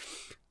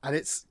 And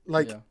it's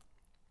like...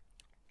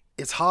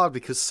 It's hard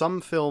because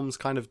some films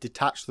kind of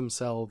detach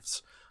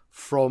themselves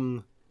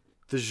from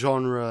the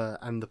genre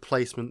and the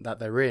placement that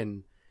they're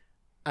in,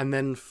 and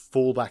then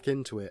fall back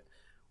into it.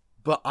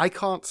 But I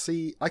can't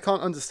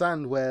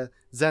understand where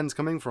Zen's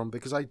coming from,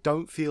 because I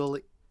don't feel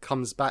it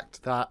comes back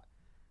to that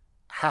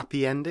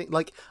happy ending.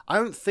 Like, I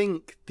don't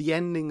think the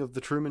ending of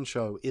The Truman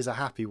Show is a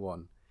happy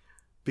one,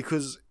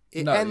 because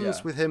it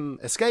ends with him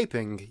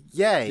escaping,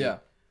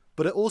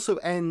 but it also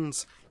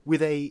ends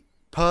with a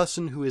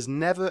person who has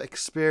never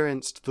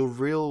experienced the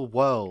real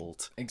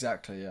world.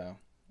 Exactly, yeah.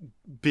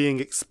 Being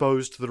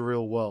exposed to the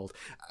real world.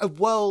 A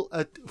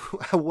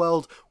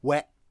world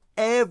where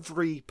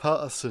every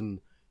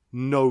person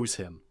knows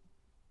him.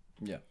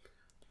 Yeah.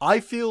 I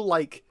feel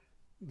like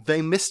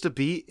they missed a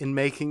beat in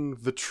making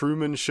The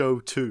Truman Show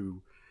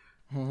 2,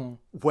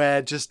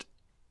 where just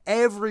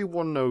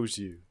everyone knows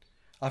you.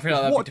 I feel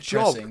like that'd be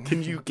depressing. What job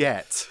can you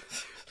get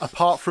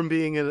apart from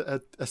being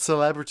a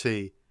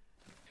celebrity?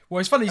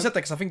 Well, it's funny you said that,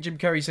 because I think Jim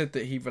Carrey said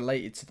that he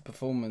related to the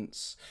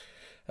performance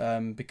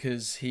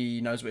because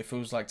he knows what it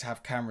feels like to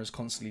have cameras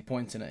constantly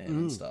pointing at him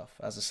and stuff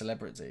as a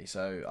celebrity.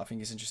 So I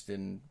think it's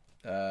interesting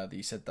that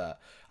you said that.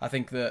 I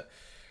think that,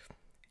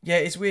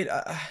 it's weird.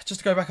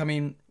 Just to go back, I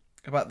mean,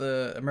 about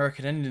the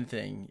American ending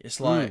thing, it's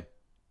like,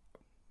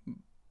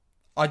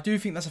 I do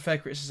think that's a fair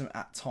criticism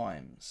at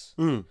times.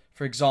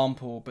 For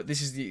example, but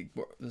this is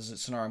there's a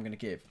scenario I'm going to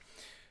give.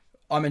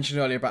 I mentioned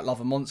earlier about Love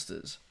and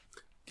Monsters.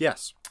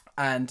 Yes.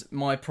 And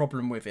my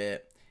problem with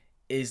it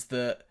is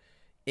that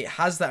it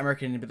has that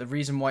American ending, but the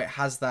reason why it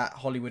has that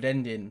Hollywood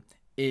ending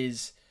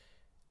is...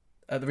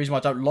 the reason why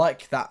I don't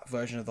like that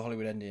version of the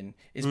Hollywood ending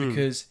is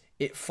because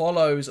it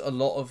follows a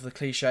lot of the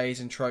cliches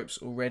and tropes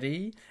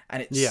already,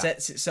 and it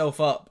sets itself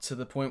up to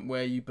the point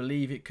where you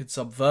believe it could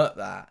subvert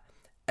that,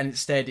 and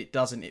instead it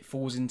doesn't. It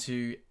falls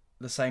into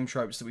the same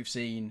tropes that we've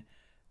seen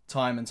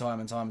time and time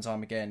and time and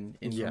time again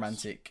in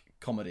romantic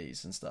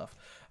comedies and stuff.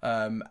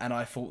 And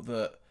I thought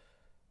that,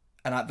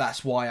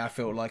 that's why I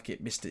felt like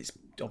it missed its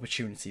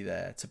opportunity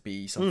there to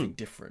be something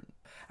different.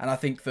 And I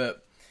think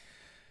that,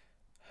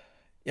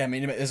 I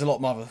mean, there's a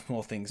lot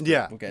more things.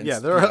 We'll get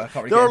into, there are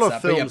a lot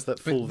of films that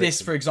fall.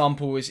 This, for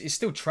example, is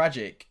still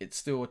tragic. It's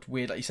still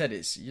weird, like you said.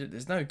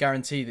 There's no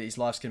guarantee that his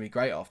life's gonna be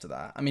great after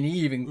that. I mean, he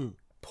even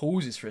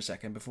pauses for a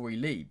second before he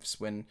leaves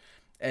when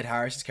Ed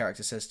Harris's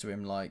character says to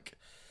him, like,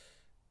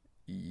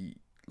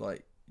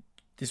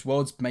 this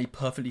world's made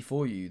perfectly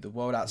for you. The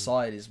world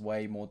outside is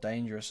way more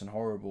dangerous and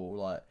horrible.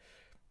 Like,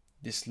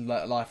 this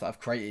life that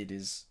I've created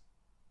is,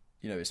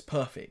 it's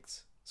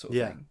perfect, sort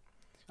of thing.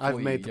 I've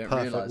made the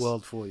perfect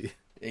world for you.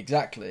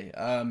 Exactly.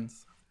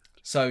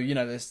 So,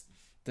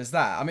 there's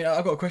that. I mean,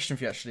 I've got a question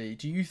for you, actually.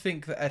 Do you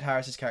think that Ed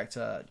Harris's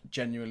character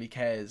genuinely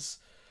cares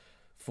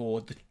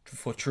for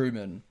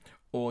Truman,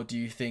 or do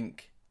you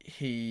think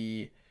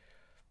he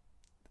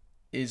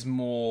is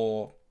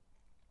more,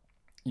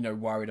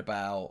 worried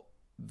about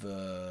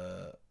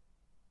the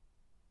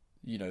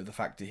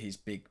fact that his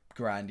big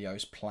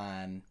grandiose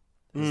plan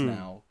has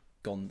now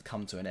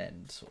come to an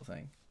end, sort of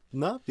thing?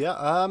 No,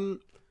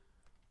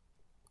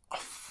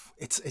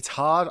 it's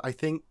hard. I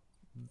think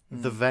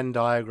the Venn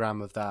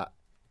diagram of that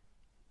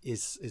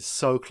is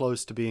so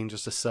close to being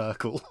just a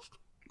circle.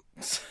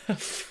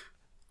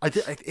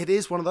 It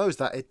is one of those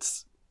that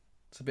it's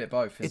a bit of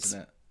both,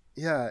 isn't it?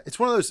 Yeah, it's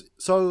one of those.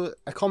 So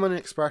a common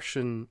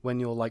expression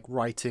when you're like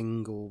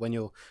writing or when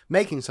you're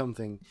making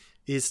something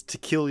is to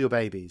kill your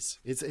babies.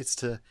 It's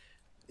to,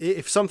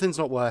 if something's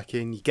not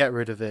working, you get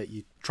rid of it.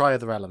 You try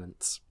other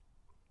elements.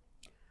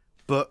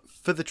 But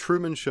for the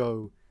Truman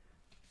Show,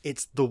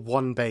 it's the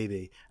one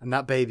baby, and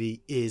that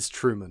baby is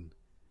Truman.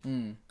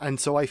 And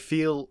so I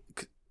feel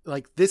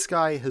like this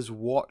guy has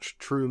watched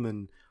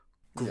Truman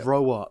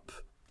grow up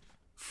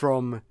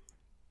from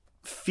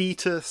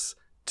fetus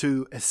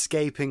to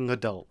escaping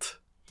adult.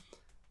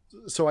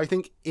 So I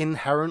think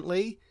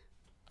inherently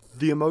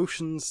the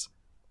emotions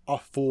are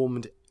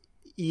formed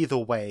either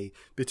way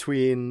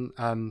between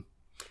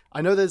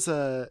I know there's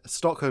a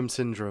Stockholm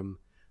syndrome,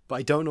 but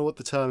I don't know what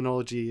the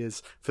terminology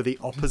is for the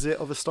opposite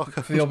of a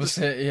Stockholm. For the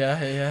opposite,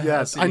 yeah.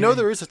 Yes, I know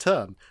there is a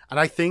term, and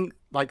I think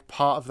like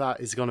part of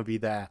that is going to be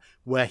there,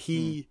 where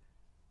he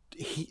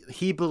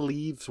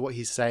believes what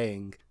he's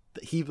saying,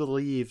 that he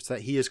believes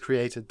that he has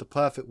created the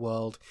perfect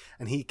world,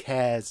 and he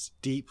cares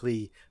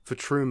deeply for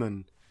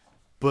Truman,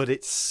 but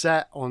it's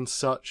set on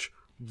such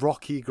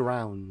rocky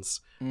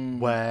grounds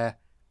where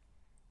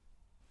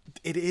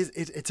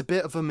it's a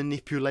bit of a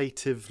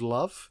manipulative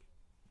love,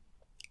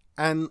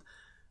 and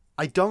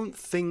I don't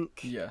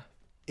think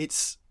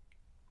it's...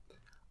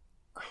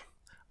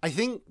 I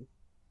think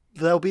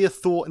there'll be a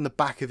thought in the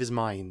back of his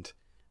mind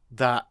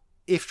that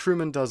if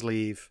Truman does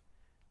leave,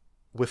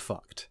 we're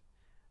fucked.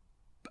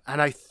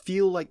 And I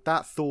feel like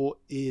that thought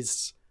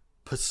is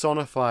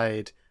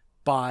personified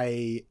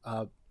by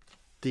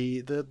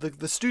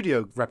the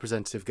studio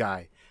representative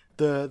guy.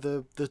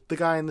 The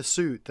guy in the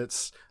suit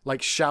that's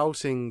like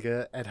shouting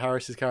at Ed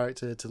Harris's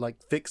character to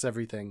like fix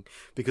everything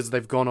because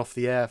they've gone off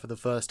the air for the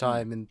first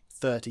time in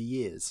 30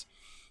 years.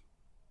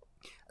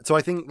 So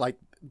I think like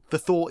the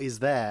thought is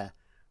there,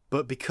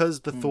 but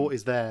because the thought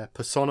is there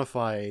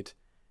personified,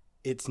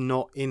 it's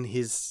not in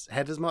his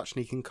head as much,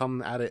 and he can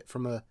come at it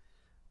from a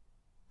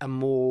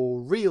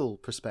more real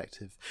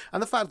perspective.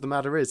 And the fact of the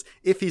matter is,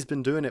 if he's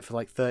been doing it for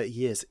like 30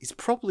 years, he's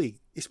probably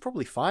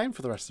fine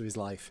for the rest of his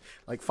life.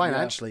 Like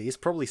financially, he's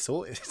probably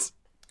sorted.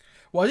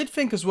 Well, I did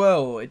think as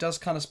well, it does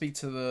kind of speak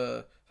to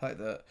the fact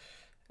that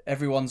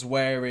everyone's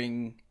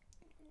wearing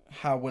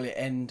how will it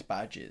end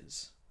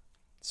badges,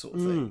 sort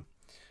of thing.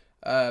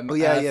 That's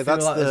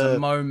like there's a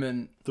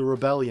moment, the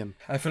rebellion.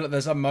 I feel like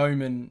there's a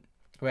moment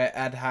where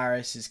Ed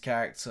Harris's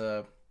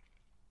character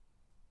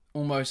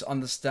almost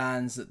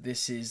understands that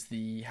this is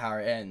how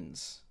it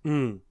ends.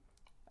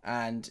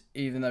 And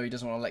even though he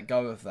doesn't want to let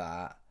go of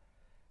that,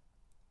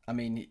 I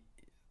mean,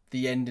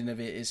 the ending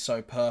of it is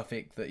so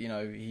perfect that,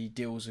 he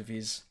deals with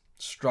his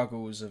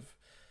struggles of...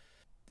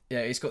 Yeah,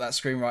 it's got that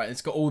screenwriting.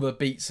 It's got all the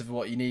beats of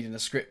what you need in a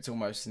script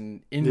almost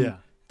in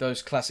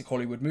those classic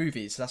Hollywood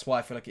movies. So that's why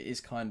I feel like it is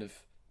kind of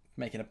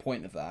making a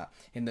point of that,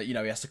 in that, he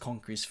has to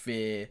conquer his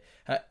fear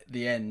at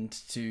the end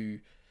to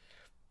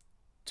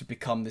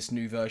become this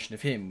new version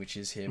of him, which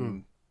is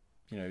him,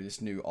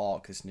 this new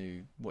arc, this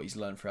new, what he's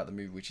learned throughout the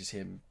movie, which is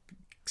him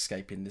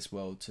escaping this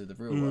world to the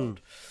real world.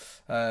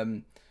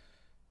 And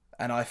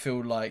I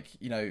feel like,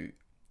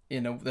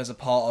 there's a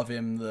part of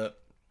him that,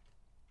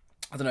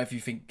 I don't know if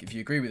you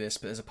agree with this,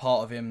 but there's a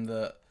part of him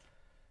that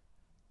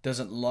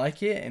doesn't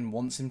like it and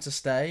wants him to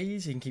stay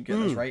so he can keep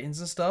getting those ratings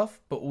and stuff.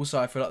 But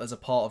also I feel like there's a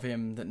part of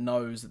him that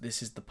knows that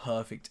this is the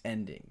perfect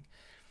ending.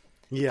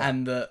 Yeah.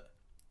 And that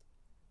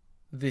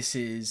this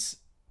is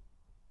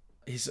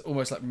his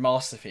almost like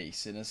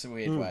masterpiece in a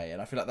weird way,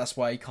 and I feel like that's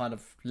why he kind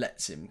of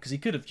lets him, because he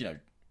could have,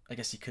 I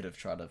guess he could have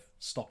tried to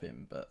stop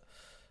him, but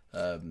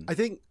I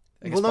think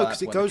guess well, no, by because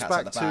that it point, goes the cat's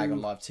out back the bag to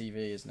on live TV,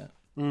 isn't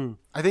it?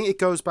 I think it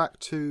goes back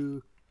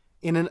to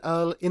in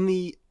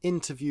the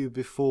interview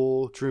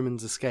before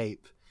Truman's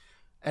escape,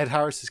 Ed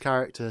Harris's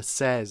character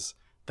says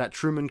that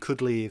Truman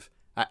could leave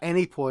at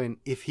any point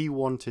if he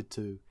wanted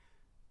to,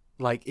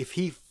 like if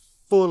he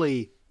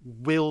fully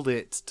willed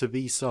it to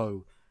be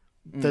so.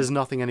 There's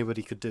nothing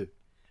anybody could do,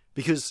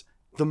 because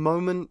the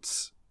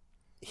moment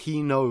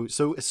he knows,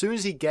 so as soon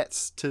as he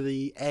gets to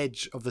the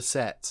edge of the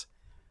set,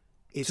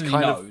 it's So he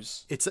kind of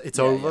knows. it's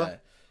Yeah, over.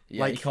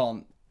 Yeah, Like, you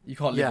can't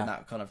live yeah. in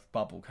that kind of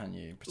bubble, can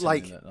you? Pretending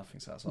Like, that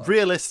nothing's outside.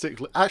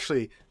 Realistically,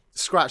 actually,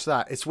 scratch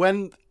that. It's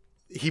when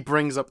he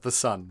brings up the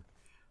sun.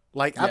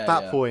 Like at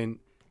that point,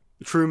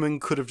 Truman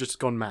could have just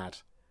gone mad.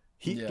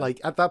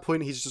 Like at that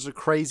point, he's just a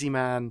crazy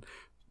man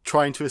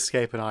trying to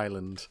escape an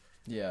island.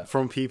 Yeah.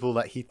 From people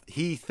that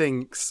he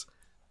thinks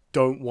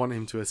don't want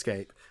him to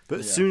escape. But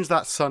as soon as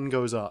that sun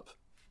goes up,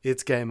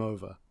 it's game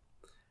over.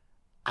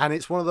 And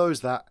it's one of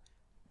those that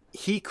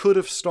he could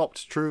have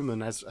stopped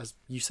Truman, as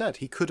you said.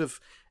 He could have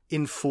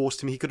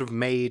enforced him. He could have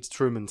made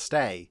Truman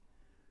stay.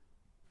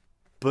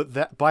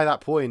 But by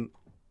that point,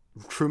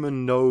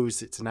 Truman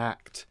knows it's an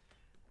act.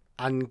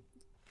 And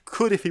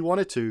could, if he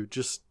wanted to,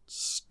 just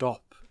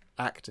stop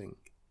acting.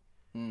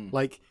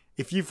 Like,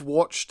 if you've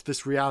watched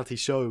this reality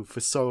show for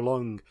so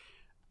long,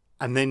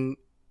 and then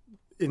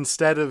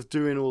instead of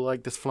doing all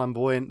like this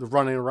flamboyant,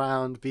 running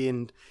around,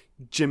 being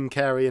Jim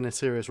Carrey in a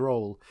serious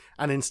role,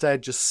 and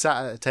instead just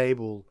sat at a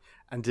table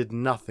and did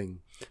nothing,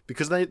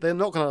 because they're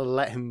not going to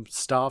let him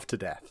starve to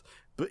death,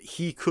 but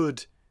he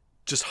could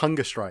just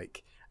hunger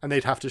strike, and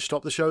they'd have to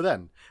stop the show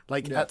then.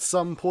 Like, at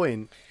some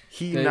point,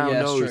 he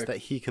knows that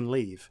he can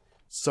leave.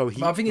 So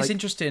he. But I think it's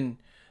interesting.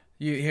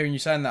 Hearing you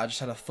saying that, I just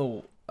had a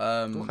thought.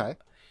 Okay.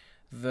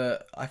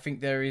 That I think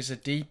there is a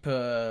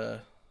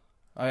deeper.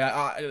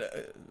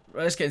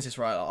 Let's get into this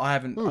right. I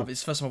haven't.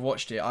 It's the first time I've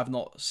watched it. I've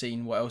not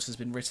seen what else has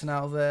been written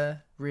out of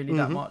there really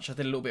that much. I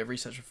did a little bit of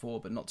research before,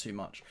 but not too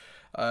much.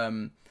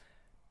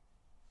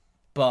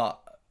 But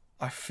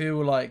I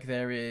feel like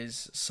there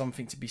is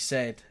something to be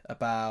said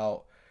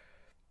about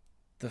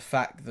the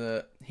fact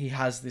that he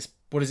has this.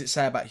 What does it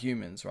say about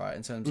humans, right?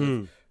 In terms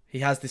of he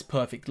has this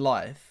perfect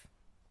life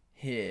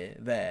here,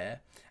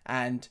 there,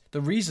 and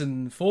the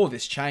reason for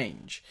this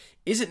change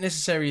isn't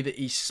necessarily that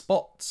he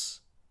spots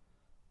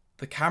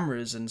the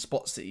cameras and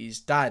spots that his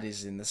dad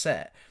is in the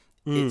set.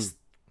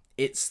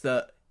 It's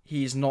that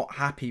he's not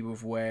happy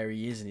with where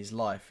he is in his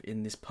life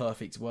in this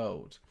perfect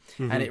world.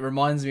 And it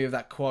reminds me of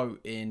that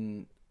quote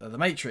in The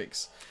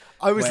Matrix.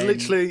 I was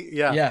literally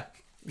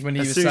when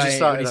he was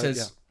saying, when he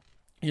says,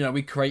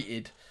 we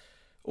created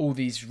all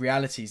these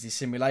realities, these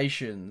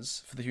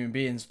simulations for the human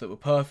beings that were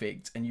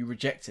perfect, and you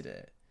rejected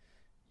it.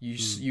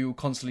 You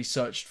constantly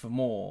searched for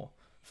more,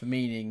 for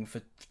meaning,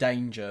 for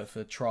danger,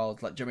 for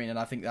trials. Like, do you know what I mean? And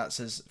I think that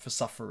says for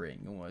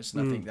suffering almost.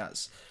 And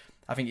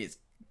I think it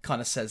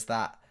kind of says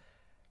that.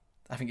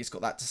 I think it's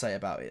got that to say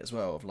about it as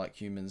well. Of like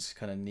humans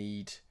kind of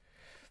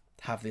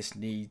have this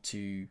need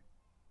to.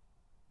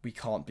 We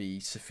can't be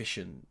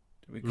sufficient.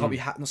 We can't be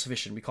not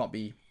sufficient. We can't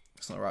be.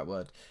 That's not the right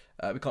word.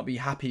 We can't be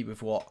happy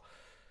with what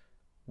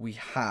we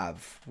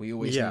have. We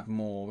always need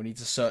more. We need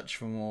to search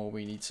for more.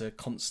 We need to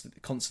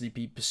constantly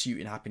be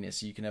pursuing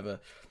happiness. You can never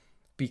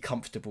be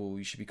comfortable.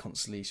 You should be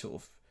constantly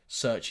sort of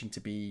searching to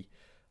be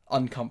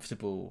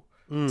uncomfortable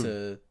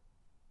to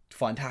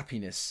find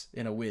happiness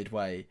in a weird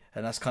way.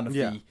 And that's kind of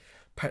the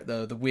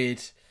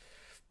weirdness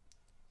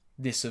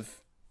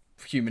of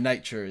human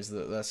nature, is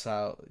that's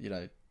how,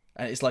 and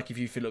it's like if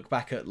you look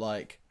back at,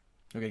 like,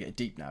 we're getting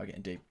deep now,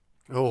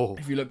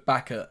 if you look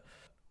back at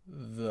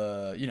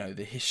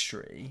the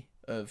history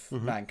of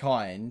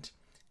mankind,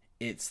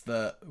 it's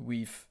that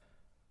we've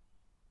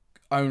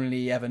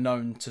only ever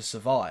known to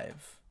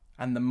survive,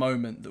 and the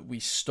moment that we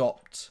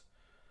stopped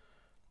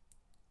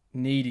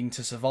needing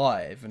to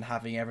survive and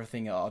having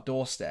everything at our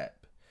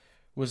doorstep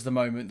was the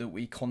moment that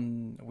we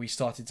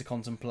started to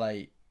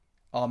contemplate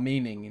our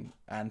meaning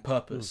and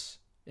purpose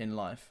in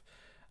life,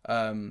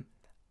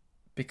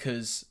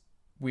 because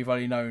we've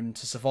only known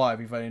to survive,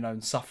 we've only known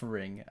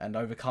suffering and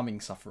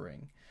overcoming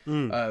suffering.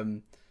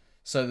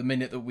 So the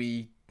minute that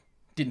we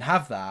didn't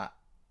have that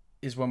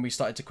is when we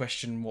started to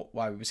question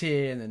why we was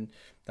here, and then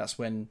that's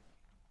when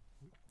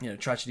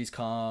tragedies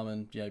come,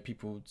 and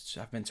people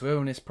have mental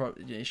illness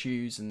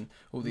issues and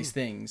all these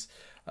things.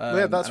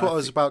 That's what I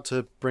was about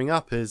to bring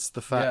up, is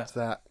the fact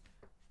that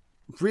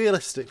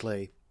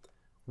realistically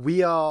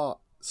we are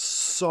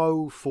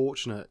so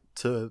fortunate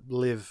to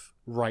live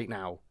right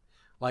now.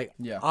 Like,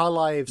 our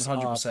lives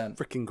 100%. Are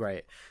freaking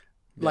great.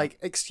 Like,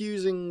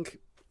 excusing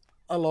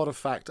a lot of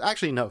factors.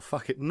 Actually, no,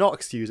 fuck it. Not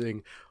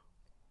excusing.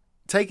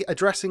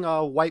 Addressing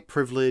our white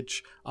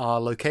privilege,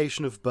 our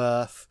location of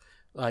birth,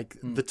 like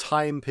the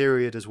time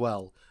period as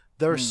well.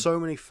 There are so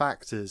many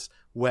factors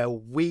where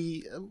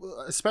we,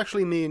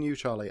 especially me and you,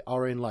 Charlie,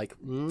 are in like,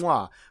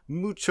 mucho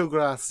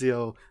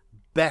gracio,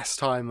 best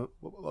time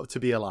to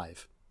be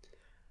alive.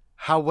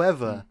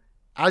 However,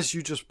 as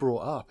you just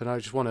brought up, and I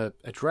just want to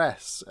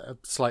address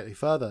slightly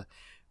further,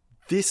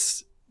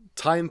 this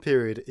time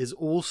period is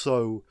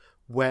also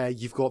where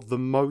you've got the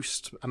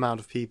most amount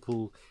of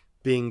people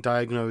being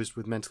diagnosed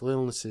with mental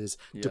illnesses.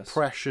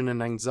 Depression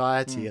and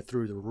anxiety are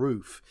through the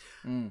roof,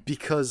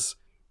 because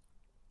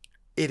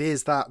it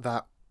is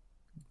that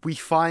we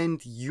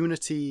find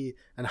unity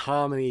and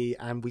harmony,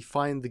 and we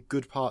find the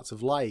good parts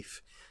of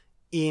life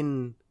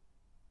in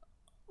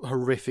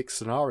horrific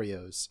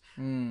scenarios.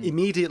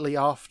 Immediately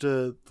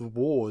after the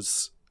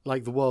wars,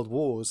 like the world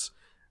wars,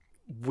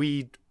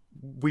 we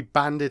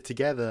banded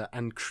together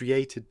and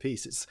created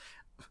peace.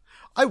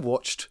 I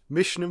watched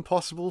Mission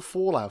Impossible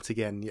Fallout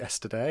again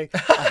yesterday.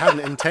 I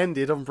hadn't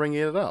intended on bringing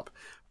it up,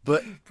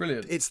 but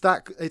brilliant. It's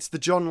the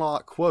John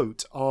Locke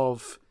quote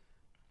of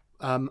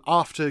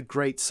after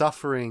great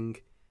suffering.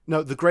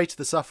 No, the greater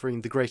the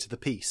suffering, the greater the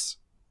peace.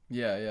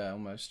 Yeah,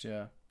 almost,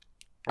 yeah.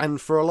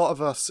 And for a lot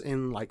of us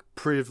in like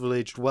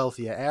privileged,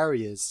 wealthier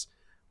areas,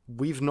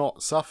 we've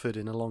not suffered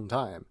in a long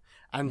time.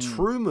 And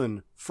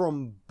Truman,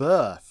 from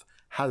birth,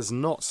 has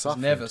not suffered.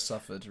 He's never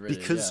suffered, really.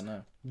 Because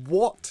no.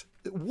 what?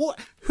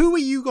 Who are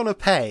you gonna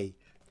pay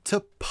to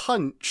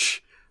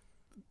punch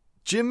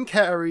Jim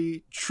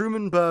Carrey,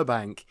 Truman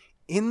Burbank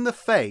in the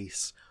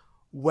face,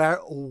 where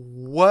a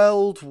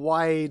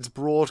worldwide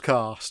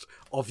broadcast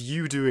of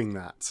you doing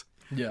that?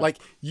 Yeah. Like,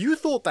 you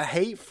thought the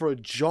hate for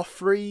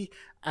Joffrey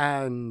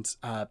and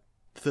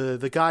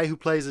the guy who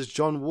plays as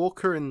John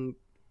Walker in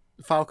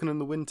Falcon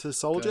and the Winter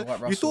Soldier,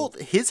 you thought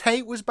his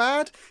hate was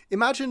bad?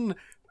 Imagine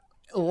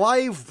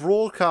live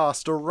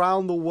broadcast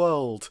around the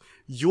world,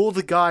 you're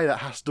the guy that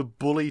has to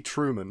bully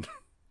Truman.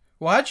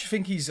 Well, how do you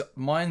think his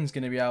mind's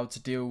going to be able to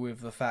deal with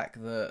the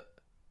fact that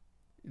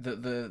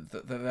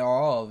there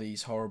are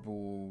these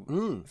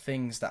horrible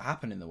things that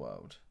happen in the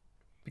world?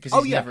 Because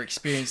he's never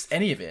experienced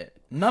any of it.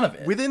 None of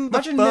it.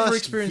 Imagine never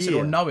experiencing it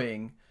or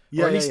knowing,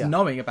 or at least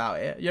knowing about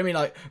it. You know what I mean?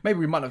 Like, maybe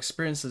we might not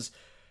experience as...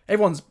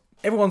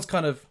 Everyone's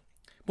kind of...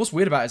 What's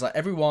weird about it is, like,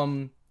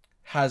 everyone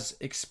has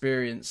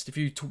experienced... If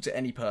you talk to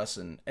any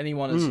person,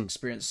 anyone has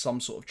experienced some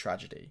sort of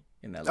tragedy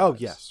in their lives. Oh,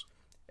 yes.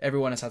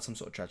 Everyone has had some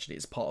sort of tragedy.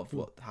 It's part of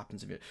what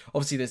happens.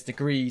 Obviously, there's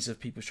degrees of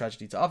people's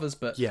tragedy to others,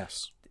 but...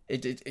 Yes.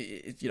 It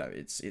you know,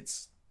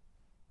 it's...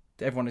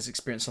 Everyone has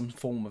experienced some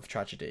form of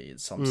tragedy in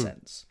some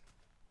sense.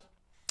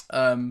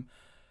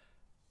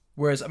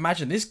 Whereas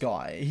imagine this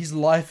guy, his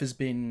life has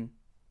been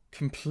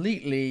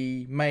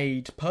completely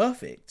made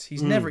perfect.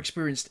 He's never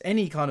experienced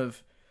any kind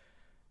of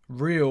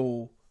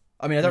real...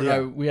 I mean, I don't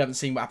know, we haven't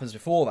seen what happens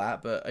before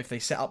that, but if they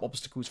set up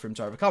obstacles for him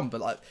to overcome,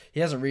 but like, he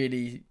hasn't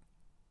really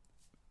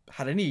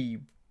had any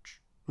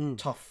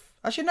tough...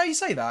 Actually, no, you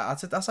say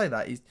that. I say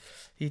that.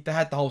 They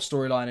had the whole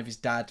storyline of his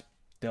dad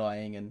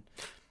dying and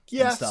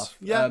stuff.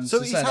 Yeah,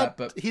 so he's had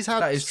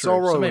that is true.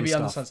 sorrow So maybe and he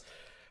stuff. understands.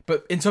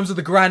 But in terms of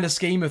the grander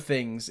scheme of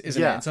things,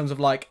 isn't it? Yeah. In terms of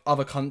like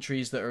other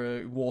countries that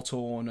are war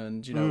torn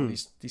and you know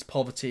these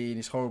poverty and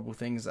these horrible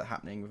things that are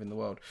happening within the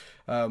world,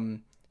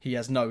 he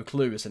has no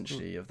clue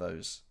essentially of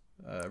those.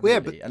 Really,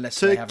 but unless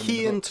to they have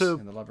key them in the books, into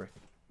in the library.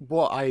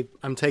 What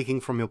I'm taking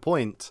from your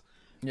point.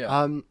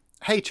 Yeah.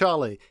 Hey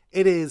Charlie,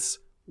 it is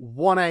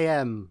 1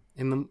 a.m.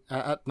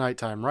 At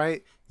nighttime,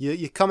 right?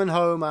 You're coming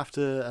home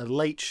after a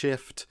late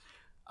shift.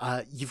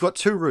 You've got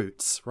two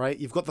routes, right?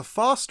 You've got the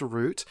faster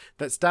route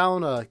that's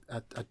down a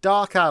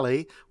dark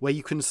alley where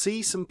you can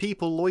see some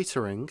people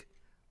loitering,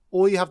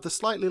 or you have the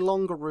slightly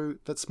longer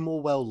route that's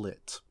more well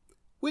lit.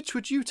 Which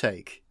would you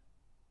take?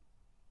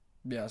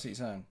 Yeah, I see what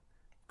you're saying.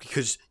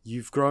 Because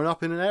you've grown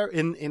up in an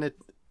area,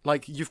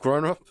 you've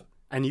grown up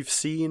and you've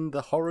seen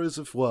the horrors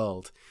of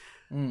world.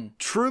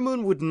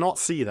 Truman would not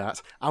see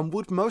that and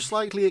would most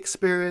likely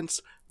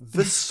experience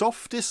the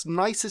softest,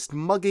 nicest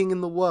mugging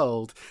in the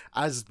world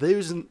as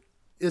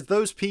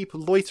those people,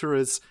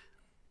 loiterers,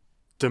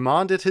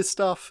 demanded his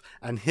stuff,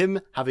 and him,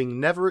 having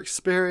never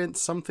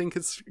experienced something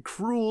as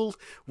cruel,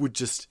 would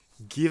just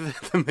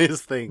give them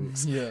his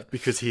things. Yeah.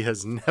 Because he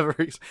has never...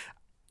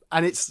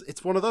 And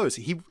it's one of those.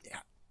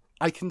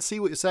 I can see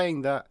what you're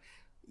saying, that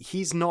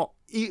he's not...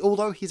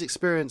 although he's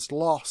experienced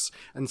loss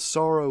and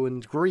sorrow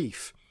and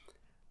grief,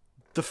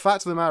 the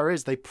fact of the matter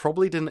is they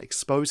probably didn't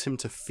expose him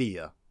to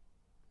fear.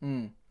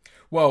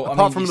 Well,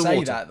 Apart from you the say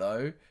water. that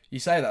though. You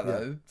say that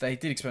though. They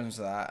did expose him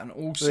to that, and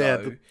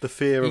also the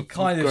fear he of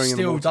kind of going in the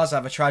still water. does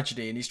have a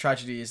tragedy, and his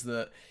tragedy is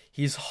that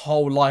his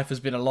whole life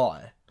has been a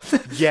lie.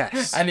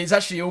 Yes. And it's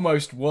actually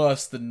almost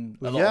worse than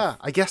a lot of,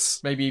 I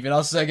guess. maybe even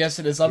us, I guess,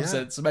 in some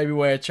sense. So maybe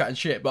we're chatting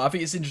shit, but I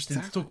think it's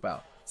interesting to talk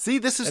about. See,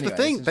 this is Anyway, the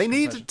thing. it's They just a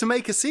needed to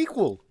make a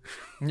sequel.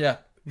 Yeah.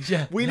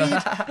 We need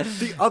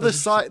the other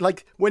side,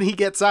 like when he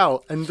gets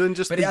out, and then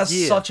just. But the it has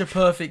year. such a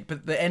perfect.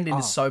 But the ending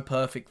is so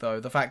perfect, though.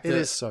 The fact that It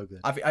is so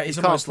good. It's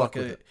You almost can't like fuck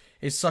with it.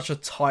 it's such a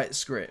tight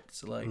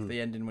script. Like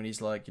the ending when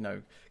he's like,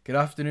 good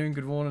afternoon,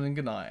 good morning, and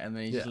good night, and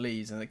then he just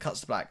leaves, and it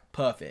cuts to black.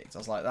 Perfect. I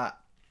was like, that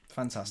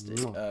fantastic.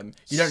 You don't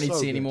need to So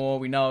see good. anymore.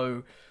 We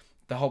know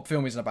the whole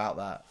film isn't about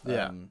that.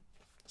 Yeah.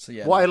 So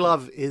yeah. What I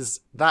love is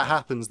that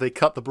happens. They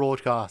cut the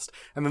broadcast,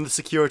 and then the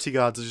security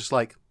guards are just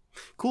like,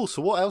 "Cool.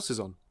 So what else is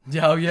on?"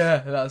 Yeah, oh yeah,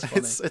 that's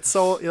funny. It's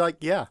so like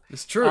yeah,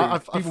 it's true.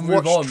 I've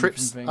watched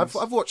trips.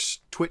 I've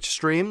watched Twitch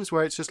streams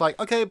where it's just like,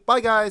 okay, bye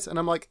guys, and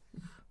I'm like,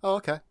 oh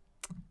okay.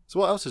 So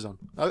what else is on?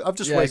 I've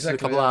just wasted a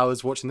couple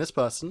hours watching this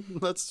person.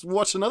 Let's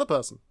watch another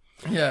person.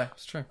 Yeah,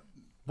 it's true.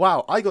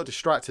 Wow, I got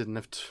distracted and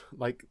have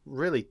like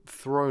really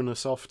thrown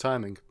us off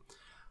timing.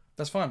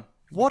 That's fine.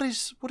 What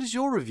is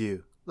your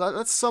review?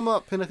 Let's sum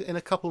up in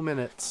a couple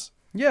minutes.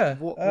 Yeah.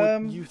 What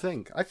you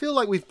think? I feel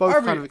like we've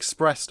both kind of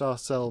expressed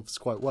ourselves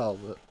quite well.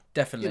 But,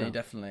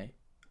 definitely.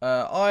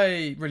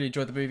 I really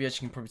enjoyed the movie, as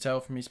you can probably tell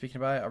from me speaking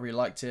about it. I really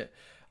liked it.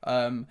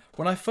 When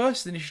I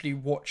first initially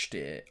watched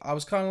it, I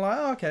was kind of like,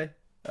 oh, okay.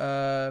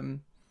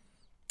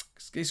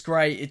 It's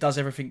great. It does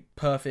everything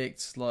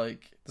perfect.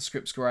 Like, the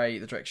script's great.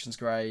 The direction's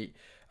great.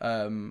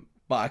 But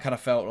I kind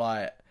of felt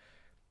like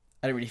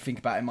I didn't really think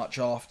about it much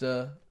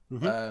after.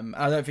 Mm-hmm.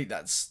 I don't think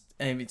that's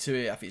anything to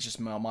it. I think it's just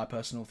my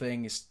personal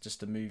thing. It's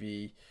just a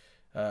movie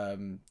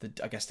that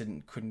I guess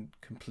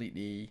couldn't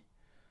completely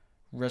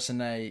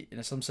resonate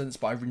in some sense,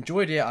 but I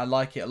enjoyed it. I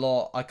like it a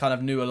lot. I kind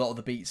of knew a lot of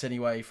the beats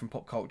anyway from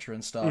pop culture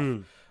and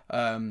stuff.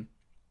 So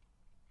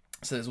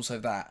there's also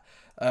that.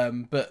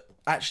 But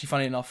actually,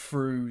 funny enough,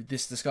 through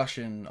this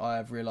discussion, I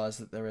have realised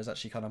that there is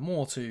actually kind of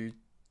more to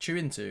chew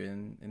into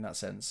in that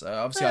sense.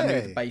 Obviously, I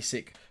knew the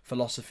basic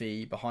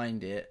philosophy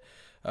behind it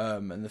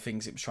and the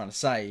things it was trying to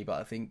say, but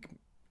I think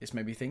it's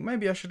made me think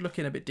maybe I should look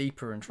in a bit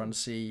deeper and trying to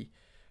see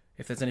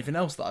if there's anything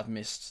else that I've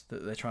missed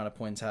that they're trying to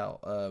point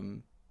out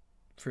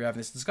through having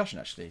this discussion,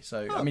 actually.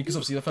 So, I mean, because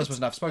obviously the first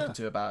person I've spoken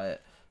to about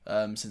it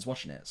since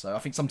watching it. So I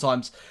think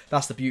sometimes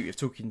that's the beauty of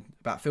talking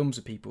about films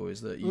with people,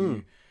 is that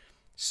you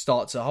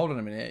start to, hold on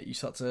a minute, you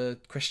start to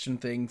question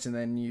things, and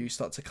then you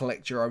start to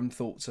collect your own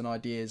thoughts and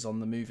ideas on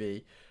the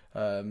movie,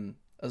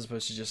 as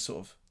opposed to just sort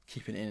of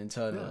keeping it in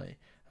internally.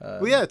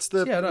 It's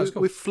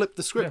cool. We've flipped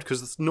the script,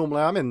 because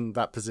normally I'm in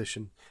that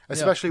position,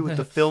 especially with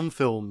the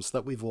films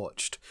that we've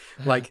watched.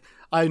 Like,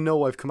 I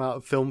know I've come out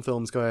of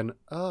films going,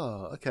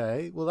 oh,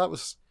 okay, well that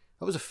was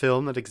a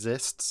film that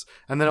exists,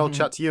 and then I'll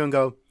chat to you and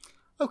go,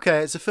 okay,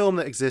 it's a film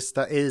that exists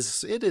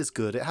it is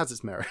good, it has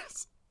its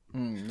merits.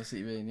 That's what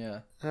you mean, yeah.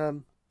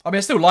 I mean,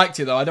 I still liked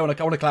it though. I want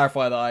to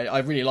clarify that I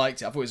really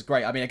liked it. I thought it was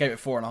great. I mean, I gave it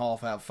 4.5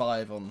 out of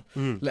 5 on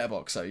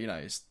Letterboxd, so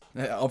it's,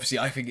 obviously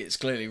I think it's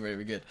clearly really,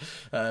 really good.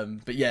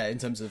 But yeah, in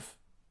terms of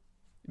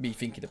me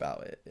thinking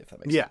about it, if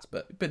that makes sense.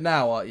 But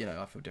now I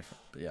feel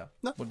different. But yeah,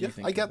 what do you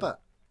think? I get that.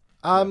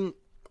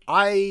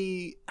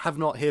 I have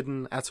not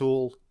hidden at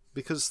all,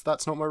 because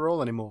that's not my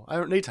role anymore. I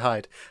don't need to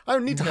hide. I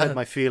don't need to hide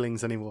my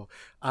feelings anymore.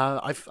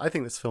 I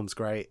think this film's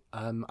great.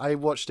 I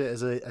watched it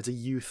as a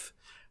youth,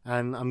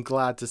 and I'm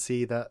glad to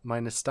see that my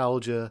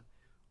nostalgia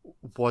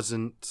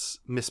wasn't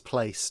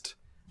misplaced,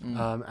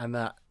 and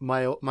that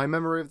my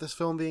memory of this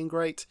film being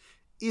great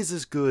is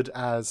as good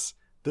as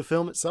the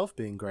film itself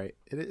being great.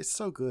 It's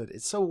so good.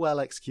 It's so well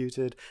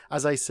executed.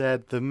 As I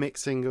said, the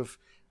mixing of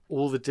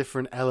all the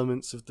different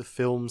elements of the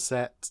film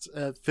set,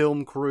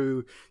 film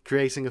crew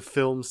creating a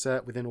film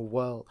set within a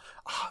world.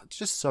 It's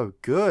just so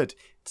good.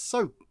 It's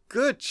so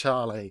good,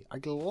 Charlie. I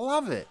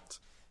love it.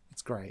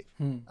 It's great.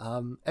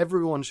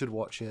 Everyone should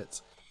watch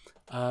it.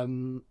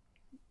 It's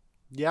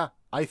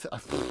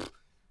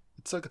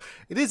so good.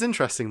 It is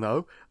interesting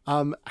though,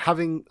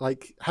 having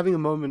a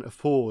moment of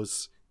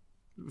pause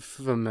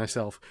for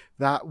myself.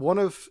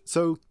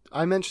 So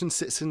I mentioned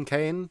Citizen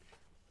Kane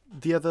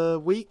the other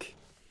week,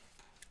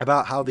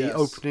 about how the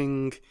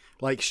opening,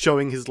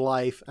 showing his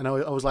life, and I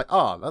was like,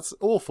 that's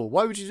awful.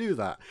 Why would you do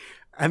that?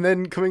 And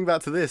then coming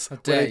back to this, where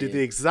they did the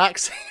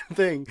exact same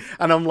thing,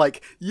 and I'm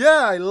like,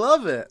 yeah, I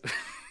love it.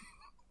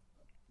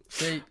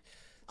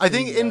 I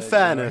think, in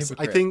fairness,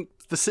 I think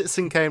the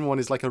Citizen Kane one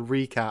is like a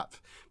recap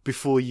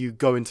before you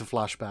go into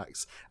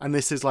flashbacks, and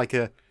this is like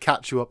a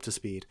catch you up to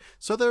speed.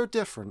 So they're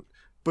different,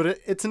 but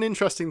it's an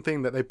interesting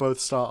thing that they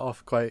both start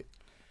off quite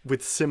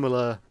with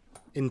similar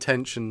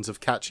intentions of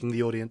catching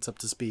the audience up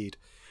to speed.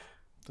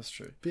 That's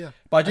true. But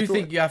I do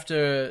think you have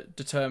to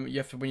determine.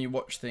 When you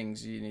watch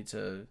things, you need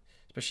to,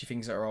 especially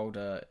things that are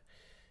older,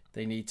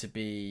 they need to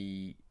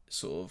be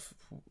sort of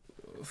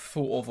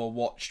thought of or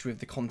watched with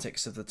the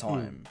context of the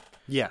time.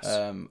 Yes.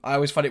 I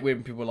always find it weird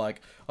when people are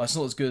like, "Oh, it's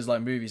not as good as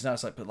movies now."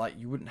 It's like, but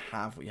you wouldn't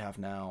have what you have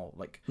now.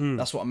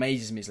 That's what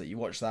amazes me, is that you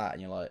watch that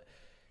and you're like,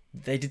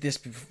 they did this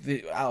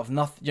out of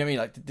nothing. You know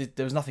what I mean?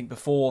 There was nothing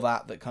before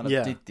that kind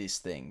of did this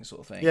thing,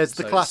 sort of thing. Yeah, it's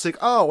the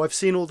classic, I've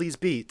seen all these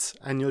beats,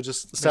 and you're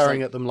just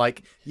staring at them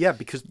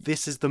because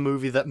this is the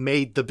movie that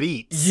made the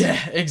beats.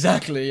 Yeah,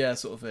 exactly, yeah,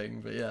 sort of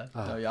thing. But yeah,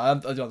 I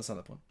do understand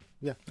that point.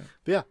 Yeah. But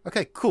yeah,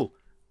 okay, cool.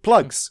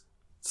 Plugs.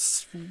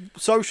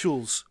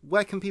 Socials.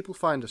 Where can people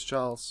find us,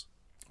 Charles?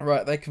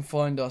 Right, they can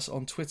find us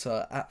on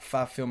Twitter at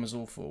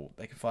FabFilmIsAwful.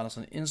 They can find us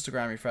on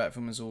Instagram, Your Favourite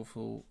Film Is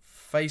Awful,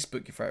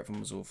 Facebook, Your Favourite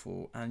Film Is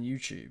Awful, and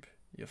YouTube,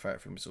 Your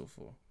Favourite Film Is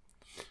Awful.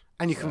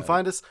 And you can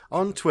find us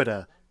on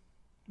Twitter.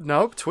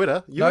 No,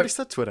 Twitter. You already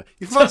said Twitter.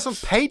 You can find us on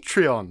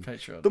Patreon.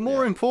 Patreon. The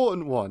more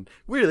important one.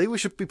 Really, we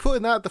should be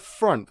putting that at the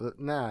front, but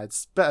nah,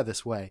 it's better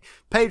this way.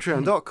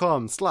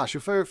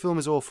 Patreon.com/Your Favourite Film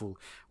Is Awful.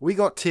 We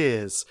got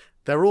tiers.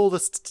 They're all the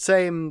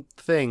same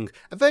thing.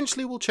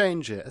 Eventually we'll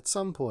change it at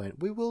some point.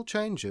 We will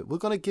change it. We're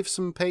going to give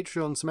some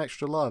Patreon some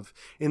extra love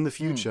in the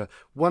future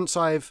once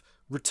I've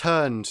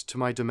returned to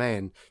my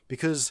domain.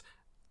 Because,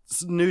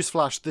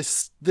 newsflash,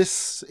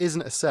 this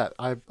isn't a set.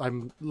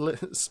 I'm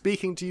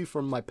speaking to you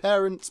from my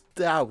parents'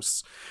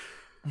 house.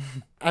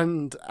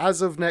 And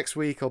as of next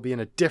week, I'll be in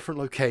a different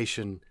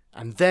location.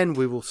 And then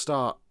we will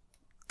start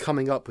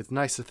coming up with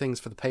nicer things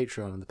for the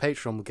Patreon, and the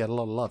Patreon will get a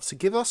lot of love. So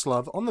give us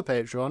love on the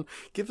Patreon,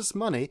 give us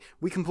money,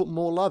 we can put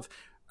more love,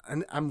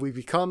 and we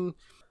become,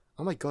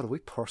 oh my god, are we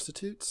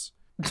prostitutes?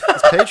 Is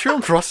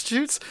Patreon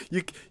prostitutes?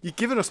 You're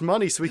giving us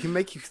money so we can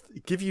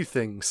give you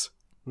things.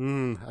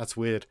 That's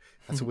weird.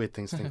 That's a weird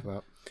thing to think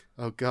about.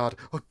 Oh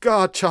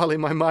god, Charlie,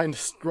 my mind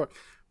is...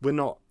 We're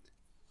not.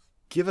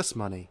 Give us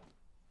money,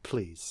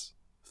 please.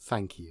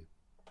 Thank you.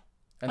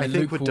 And then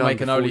Luke will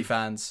make an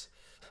OnlyFans.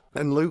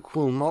 And Luke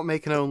will not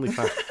make an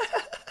OnlyFans.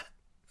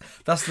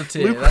 That's the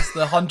tier. That's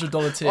the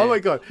 $100 tier. Oh my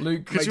god!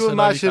 Luke, could you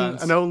imagine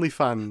an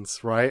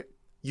OnlyFans? Right?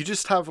 You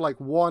just have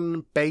like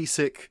one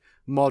basic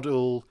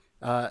model,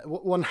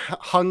 one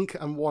hunk,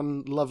 and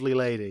one lovely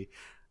lady,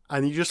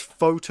 and you just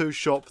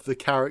Photoshop the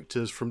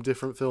characters from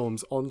different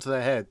films onto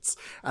their heads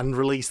and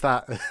release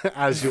that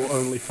as your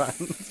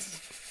OnlyFans.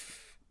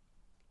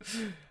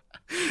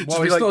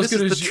 Well, it's not as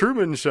good as the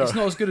Truman Show. It's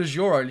not as good as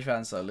your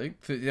OnlyFans, though, Luke.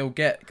 They'll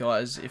get,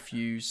 guys, if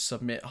you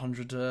submit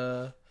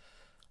 100.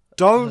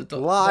 Don't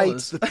lie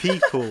to the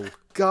people.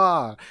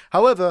 God.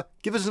 However,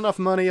 give us enough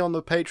money on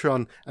the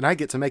Patreon, and I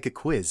get to make a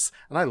quiz.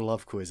 And I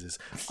love quizzes.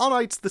 Aren't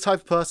I the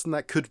type of person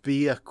that could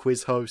be a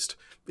quiz host?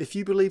 If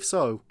you believe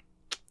so,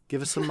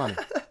 give us some money.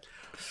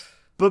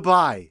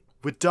 Bye-bye.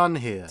 We're done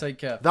here. Take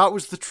care. That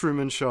was the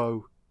Truman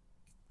Show.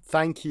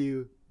 Thank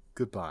you.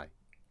 Goodbye.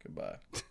 Goodbye.